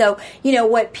UCLA. So,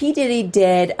 what P. Diddy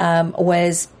did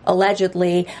was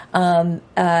allegedly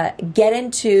get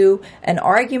into an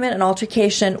argument, an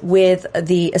altercation with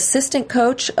the assistant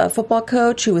coach, a football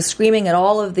coach, who was screaming at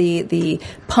all of the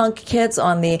punk kids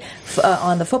on the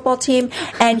football team,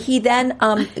 and he then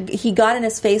he got in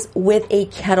his face with a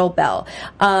kettlebell.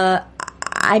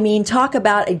 I mean, talk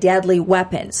about a deadly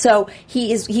weapon. So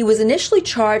he was initially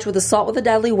charged with assault with a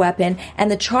deadly weapon, and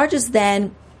the charges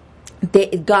then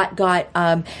got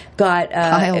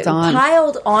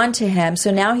piled onto him.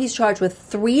 So now he's charged with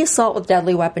 3 assault with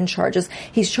deadly weapon charges.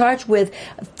 He's charged with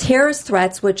terrorist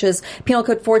threats, which is Penal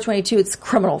Code 422. It's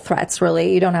criminal threats,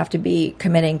 really. You don't have to be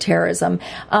committing terrorism.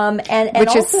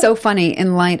 Which is so funny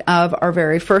in light of our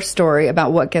very first story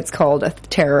about what gets called a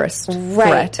terrorist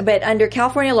threat. But under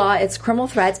California law, it's criminal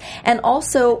threats and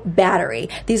also battery.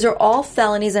 These are all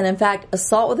felonies, and in fact,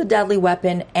 assault with a deadly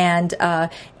weapon and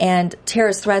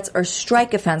terrorist threats are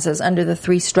strike offenses under the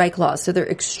 3 strike laws. So they're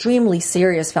extremely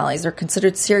serious felonies. They're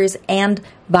considered serious and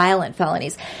violent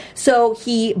felonies. So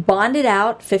he bonded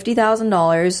out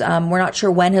 $50,000. We're not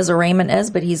sure when his arraignment is,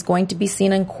 but he's going to be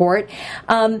seen in court.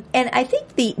 And I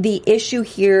think the issue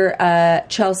here,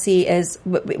 Chelsea, is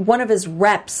one of his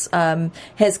reps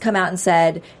has come out and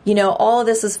said, you know, all of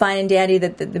this is fine and dandy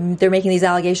that they're making these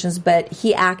allegations, but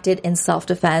he acted in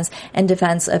self-defense and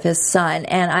defense of his son.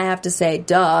 And I have to say,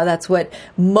 duh, that's what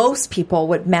most people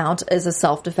would mount as a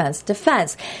self-defense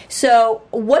defense. So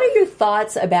what are your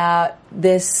thoughts about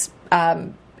this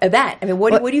event? I mean,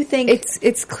 what do you think?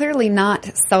 It's clearly not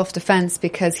self-defense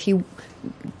because he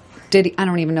did. I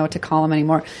don't even know what to call him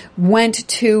anymore. Went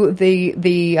to the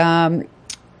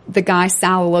guy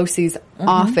Sal Alosi's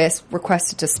office,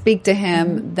 requested to speak to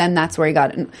him. Then that's where he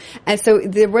got it. And so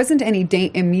there wasn't any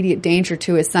immediate danger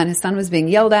to his son. His son was being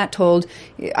yelled at, told,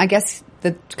 I guess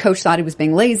the coach thought he was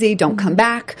being lazy. Don't come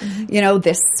back, you know,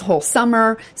 this whole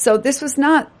summer. So this was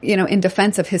not, you know, in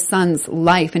defense of his son's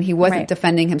life, and he wasn't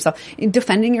defending himself. In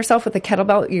defending yourself with a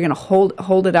kettlebell, you're going to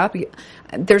hold it up.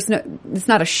 It's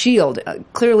not a shield.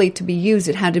 Clearly, to be used,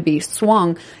 it had to be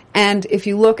swung. And if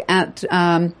you look at,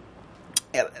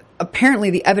 apparently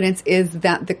the evidence is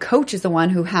that the coach is the one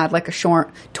who had like a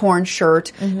torn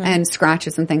shirt and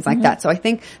scratches and things like that. So I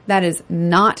think that is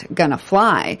not gonna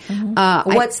fly.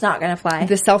 What's not gonna fly?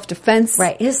 The self-defense.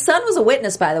 Right. His son was a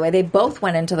witness, by the way. They both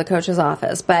went into the coach's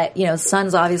office, but you know,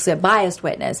 son's obviously a biased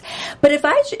witness. But if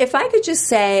I could just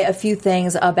say a few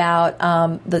things about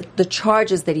the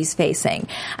charges that he's facing,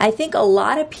 I think a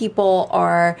lot of people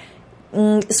are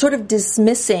sort of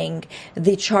dismissing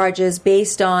the charges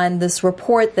based on this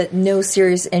report that no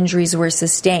serious injuries were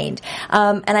sustained.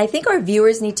 And I think our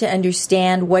viewers need to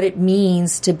understand what it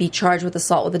means to be charged with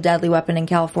assault with a deadly weapon in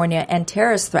California and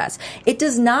terrorist threats. It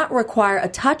does not require a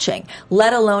touching,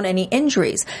 let alone any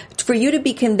injuries. For you to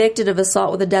be convicted of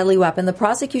assault with a deadly weapon, the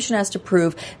prosecution has to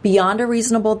prove beyond a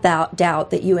reasonable doubt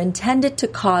that you intended to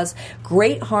cause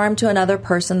great harm to another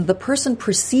person, the person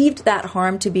perceived that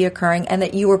harm to be occurring, and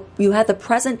that you had the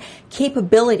present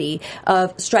capability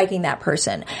of striking that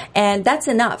person. And that's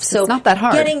enough. So it's not that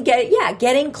hard.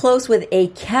 Getting close with a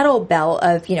kettlebell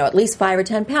of, you know, at least 5 or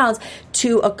 10 pounds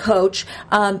to a coach,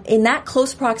 in that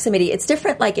close proximity, it's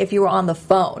different like if you were on the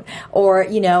phone or,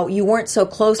 you know, you weren't so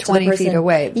close to the person. 20 feet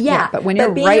away. Yeah. But when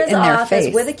you're right in their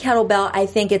face. With a kettlebell, I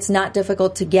think it's not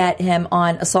difficult to get him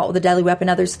on assault with a deadly weapon.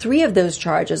 Now, there's 3 of those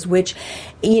charges, which,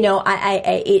 you know,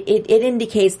 it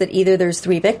indicates that either there's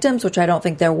 3 victims, which I don't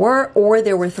think there were, or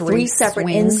there were 3 separate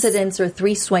incidents or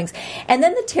 3 swings. And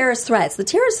then the terrorist threats. The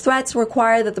terrorist threats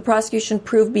require that the prosecution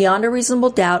prove beyond a reasonable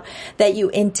doubt that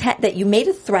you made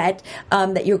a threat,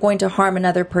 that you're going to harm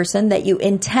another person, that you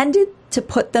intended to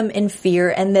put them in fear,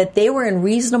 and that they were in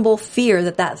reasonable fear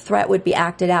that that threat would be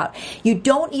acted out. You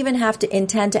don't even have to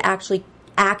intend to actually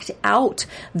act out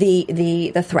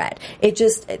the threat. It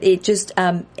just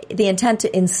the intent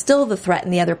to instill the threat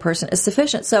in the other person is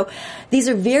sufficient. So these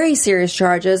are very serious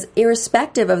charges,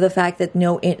 irrespective of the fact that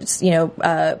no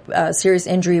serious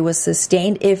injury was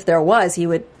sustained. If there was, he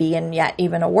would be in yet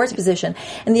even a worse position.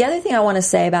 And the other thing I want to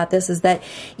say about this is that,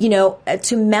 you know,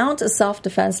 to mount a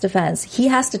self-defense defense, he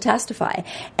has to testify,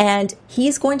 and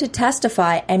he's going to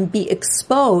testify and be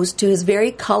exposed to his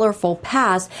very colorful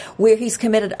past, where he's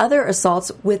committed other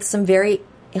assaults with some very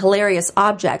hilarious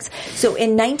objects. So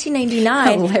in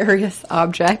 1999, hilarious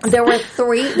objects. There were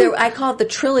 3. I call it the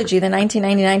trilogy, the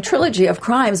 1999 trilogy of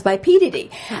crimes by P.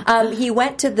 Diddy. He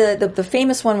went to the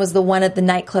famous one was the one at the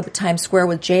nightclub at Times Square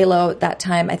with J-Lo at that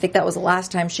time. I think that was the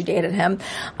last time she dated him.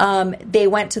 They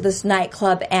went to this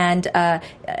nightclub and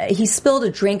he spilled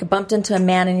a drink, bumped into a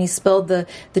man, and he spilled the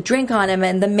drink on him.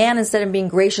 And the man, instead of being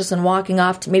gracious and walking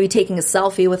off, maybe taking a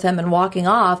selfie with him and walking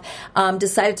off,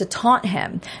 decided to taunt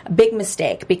him. A big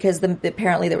mistake, because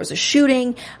apparently there was a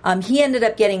shooting. He ended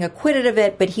up getting acquitted of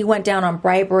it, but he went down on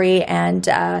bribery and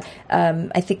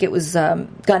I think it was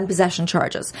gun possession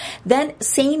charges. Then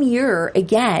same year,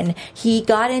 again, he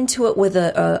got into it with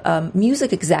a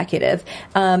music executive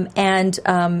and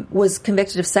was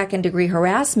convicted of second-degree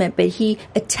harassment, but he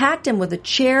attacked him with a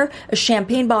chair, a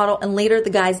champagne bottle, and later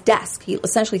the guy's desk. He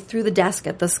essentially threw the desk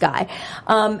at this guy.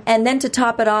 And then to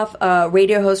top it off,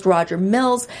 radio host Roger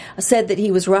Mills said that he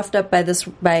was roughed up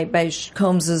by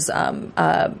Combs's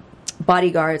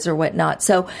bodyguards or whatnot.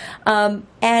 So,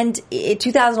 and in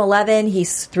 2011, he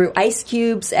threw ice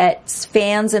cubes at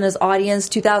fans in his audience.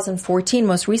 2014,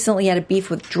 most recently, he had a beef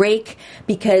with Drake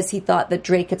because he thought that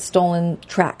Drake had stolen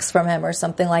tracks from him or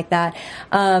something like that.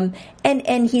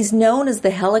 And he's known as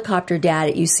the helicopter dad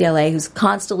at UCLA, who's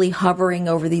constantly hovering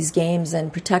over these games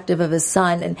and protective of his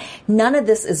son. And none of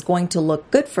this is going to look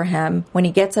good for him when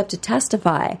he gets up to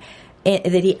testify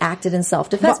that he acted in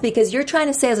self-defense, because you're trying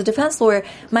to say as a defense lawyer,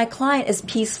 my client is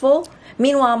peaceful.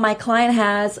 Meanwhile, my client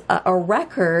has a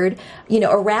record,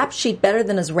 a rap sheet better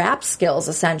than his rap skills,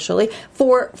 essentially,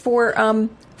 for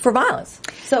violence.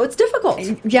 So it's difficult.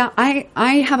 Yeah,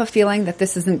 I have a feeling that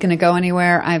this isn't going to go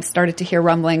anywhere. I've started to hear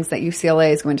rumblings that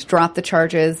UCLA is going to drop the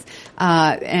charges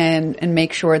and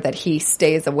make sure that he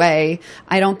stays away.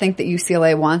 I don't think that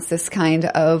UCLA wants this kind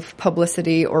of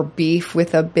publicity or beef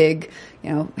with a big,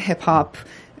 hip hop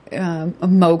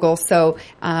mogul. So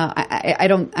I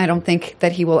don't think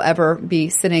that he will ever be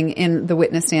sitting in the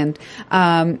witness stand.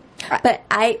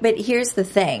 But here's the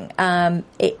thing: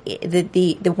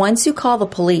 the ones who call the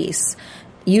police,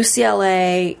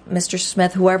 UCLA, Mr.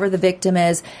 Smith, whoever the victim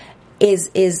is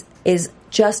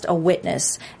just a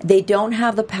witness. They don't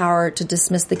have the power to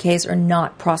dismiss the case or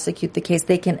not prosecute the case.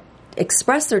 They can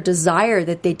express their desire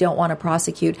that they don't want to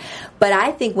prosecute. But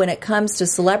I think when it comes to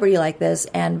celebrity like this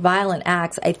and violent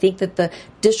acts, I think that the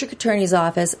district attorney's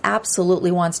office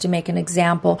absolutely wants to make an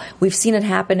example. We've seen it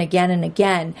happen again and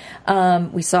again.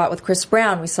 We saw it with Chris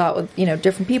Brown. We saw it with,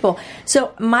 different people.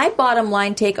 So my bottom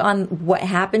line take on what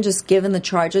happened, just given the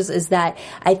charges, is that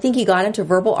I think he got into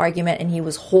verbal argument and he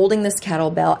was holding this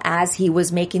kettlebell as he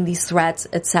was making these threats,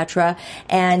 etc.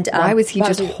 And why was he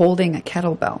just holding a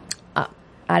kettlebell?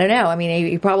 I don't know. I mean,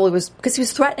 he probably was, because he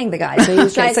was threatening the guy. So he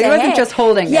was trying to say, he wasn't just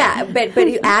holding it. Yeah, but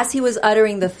as he was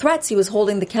uttering the threats, he was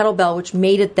holding the kettlebell, which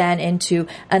made it then into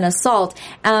an assault.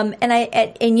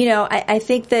 I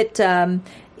think that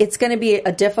it's going to be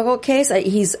a difficult case.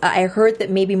 I heard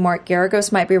that maybe Mark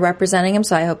Garagos might be representing him,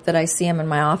 so I hope that I see him in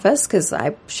my office, because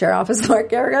I share office with Mark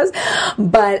Garagos.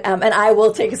 But and I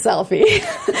will take a selfie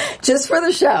just for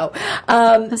the show.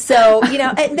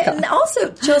 And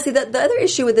also, Chelsea, the other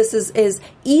issue with this is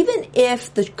even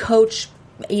if the coach,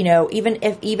 even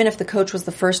if the coach was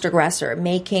the first aggressor,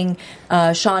 making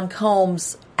Sean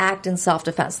Combs act in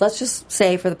self-defense, let's just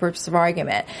say for the purpose of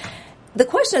argument. The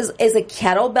question is a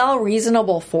kettlebell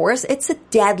reasonable force? It's a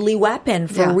deadly weapon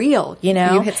for real, You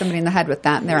hit somebody in the head with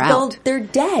that and they're out. They're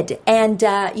dead. And,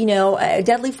 a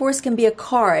deadly force can be a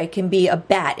car. It can be a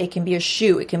bat. It can be a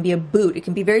shoe. It can be a boot. It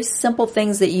can be very simple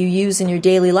things that you use in your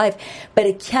daily life. But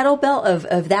a kettlebell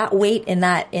of that weight and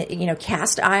that,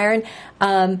 cast iron,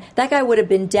 that guy would have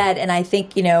been dead. And I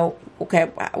think,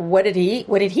 okay, what did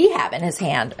he have in his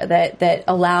hand that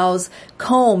allows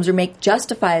Combs or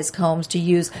justifies Combs to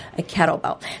use a kettlebell?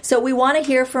 So we want to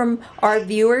hear from our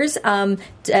viewers.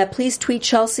 Please tweet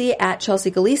Chelsea at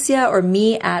Chelsea Galicia or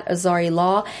me at Azari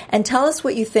Law and tell us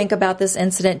what you think about this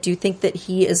incident. Do you think that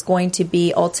he is going to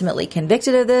be ultimately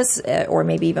convicted of this or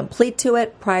maybe even plead to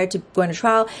it prior to going to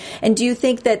trial? And do you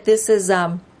think that this is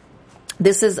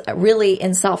really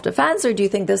in self-defense, or do you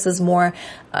think this is more,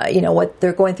 what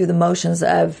they're going through the motions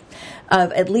of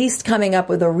at least coming up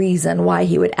with a reason why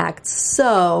he would act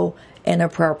so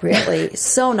inappropriately?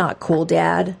 So not cool,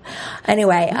 Dad.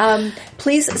 Anyway,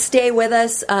 please stay with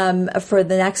us for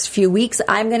the next few weeks.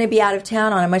 I'm going to be out of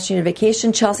town on a much-needed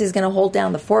vacation. Chelsea's going to hold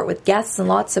down the fort with guests and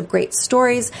lots of great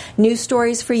stories, news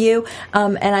stories for you.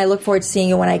 And I look forward to seeing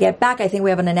you when I get back. I think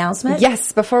we have an announcement.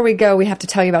 Yes, before we go, we have to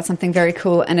tell you about something very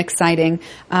cool and exciting.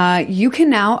 You can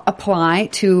now apply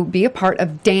to be a part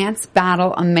of Dance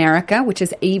Battle America, which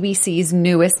is ABC's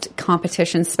newest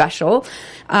competition special.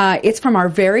 It's from our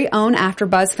very own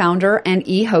AfterBuzz founder and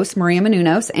host Maria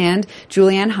Menounos and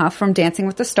Julianne Hough from Dancing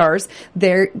with the Stars.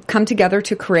 They come together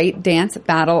to create Dance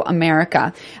Battle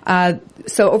America.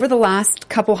 So over the last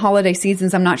couple holiday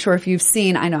seasons, I'm not sure if you've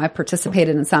seen, I know I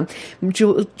participated in some,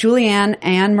 Julianne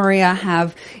and Maria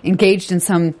have engaged in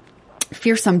some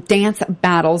fearsome dance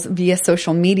battles via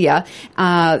social media.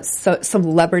 So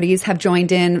celebrities have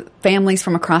joined in, families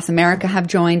from across America have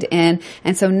joined in,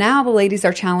 and so now the ladies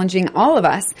are challenging all of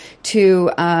us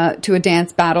to a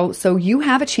dance battle. So you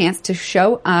have a chance to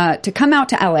to come out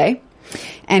to LA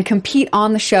and compete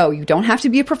on the show. You don't have to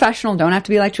be a professional, don't have to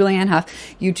be like Julianne Hough.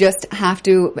 You just have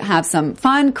to have some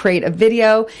fun, create a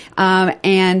video,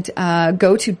 and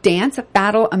go to Dance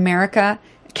Battle America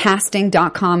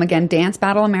casting.com. Again,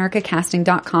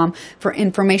 dancebattleamericacasting.com for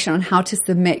information on how to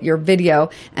submit your video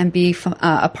and be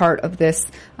a part of this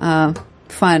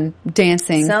fun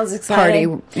dancing Sounds party.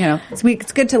 exciting. You know,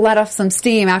 it's good to let off some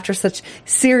steam after such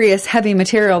serious, heavy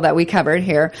material that we covered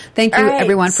here. Thank you,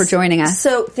 everyone, for joining us.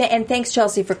 So, and thanks,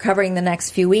 Chelsea, for covering the next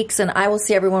few weeks. And I will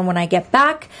see everyone when I get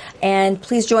back. And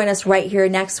please join us right here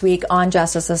next week on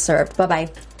Justice is Served. Bye-bye.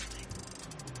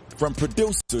 From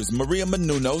producers Maria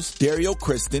Menounos, Dario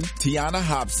Kristen, Tiana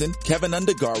Hobson, Kevin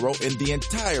Undergaro, and the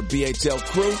entire BHL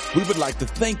crew, we would like to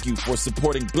thank you for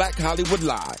supporting Black Hollywood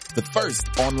Live, the first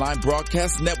online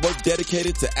broadcast network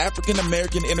dedicated to African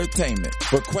American entertainment.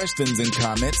 For questions and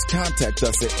comments, contact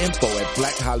us at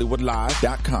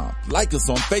info@blackhollywoodlive.com. Like us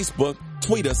on Facebook,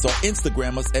 tweet us or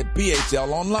Instagram us at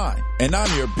BHL Online. And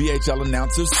I'm your BHL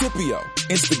announcer, Scipio.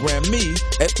 Instagram me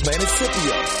at Planet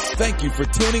Scipio. Thank you for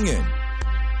tuning in.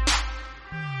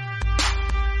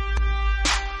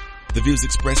 The views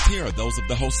expressed here are those of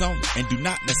the host only and do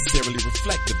not necessarily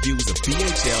reflect the views of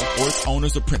BHL or its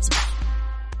owners or principals.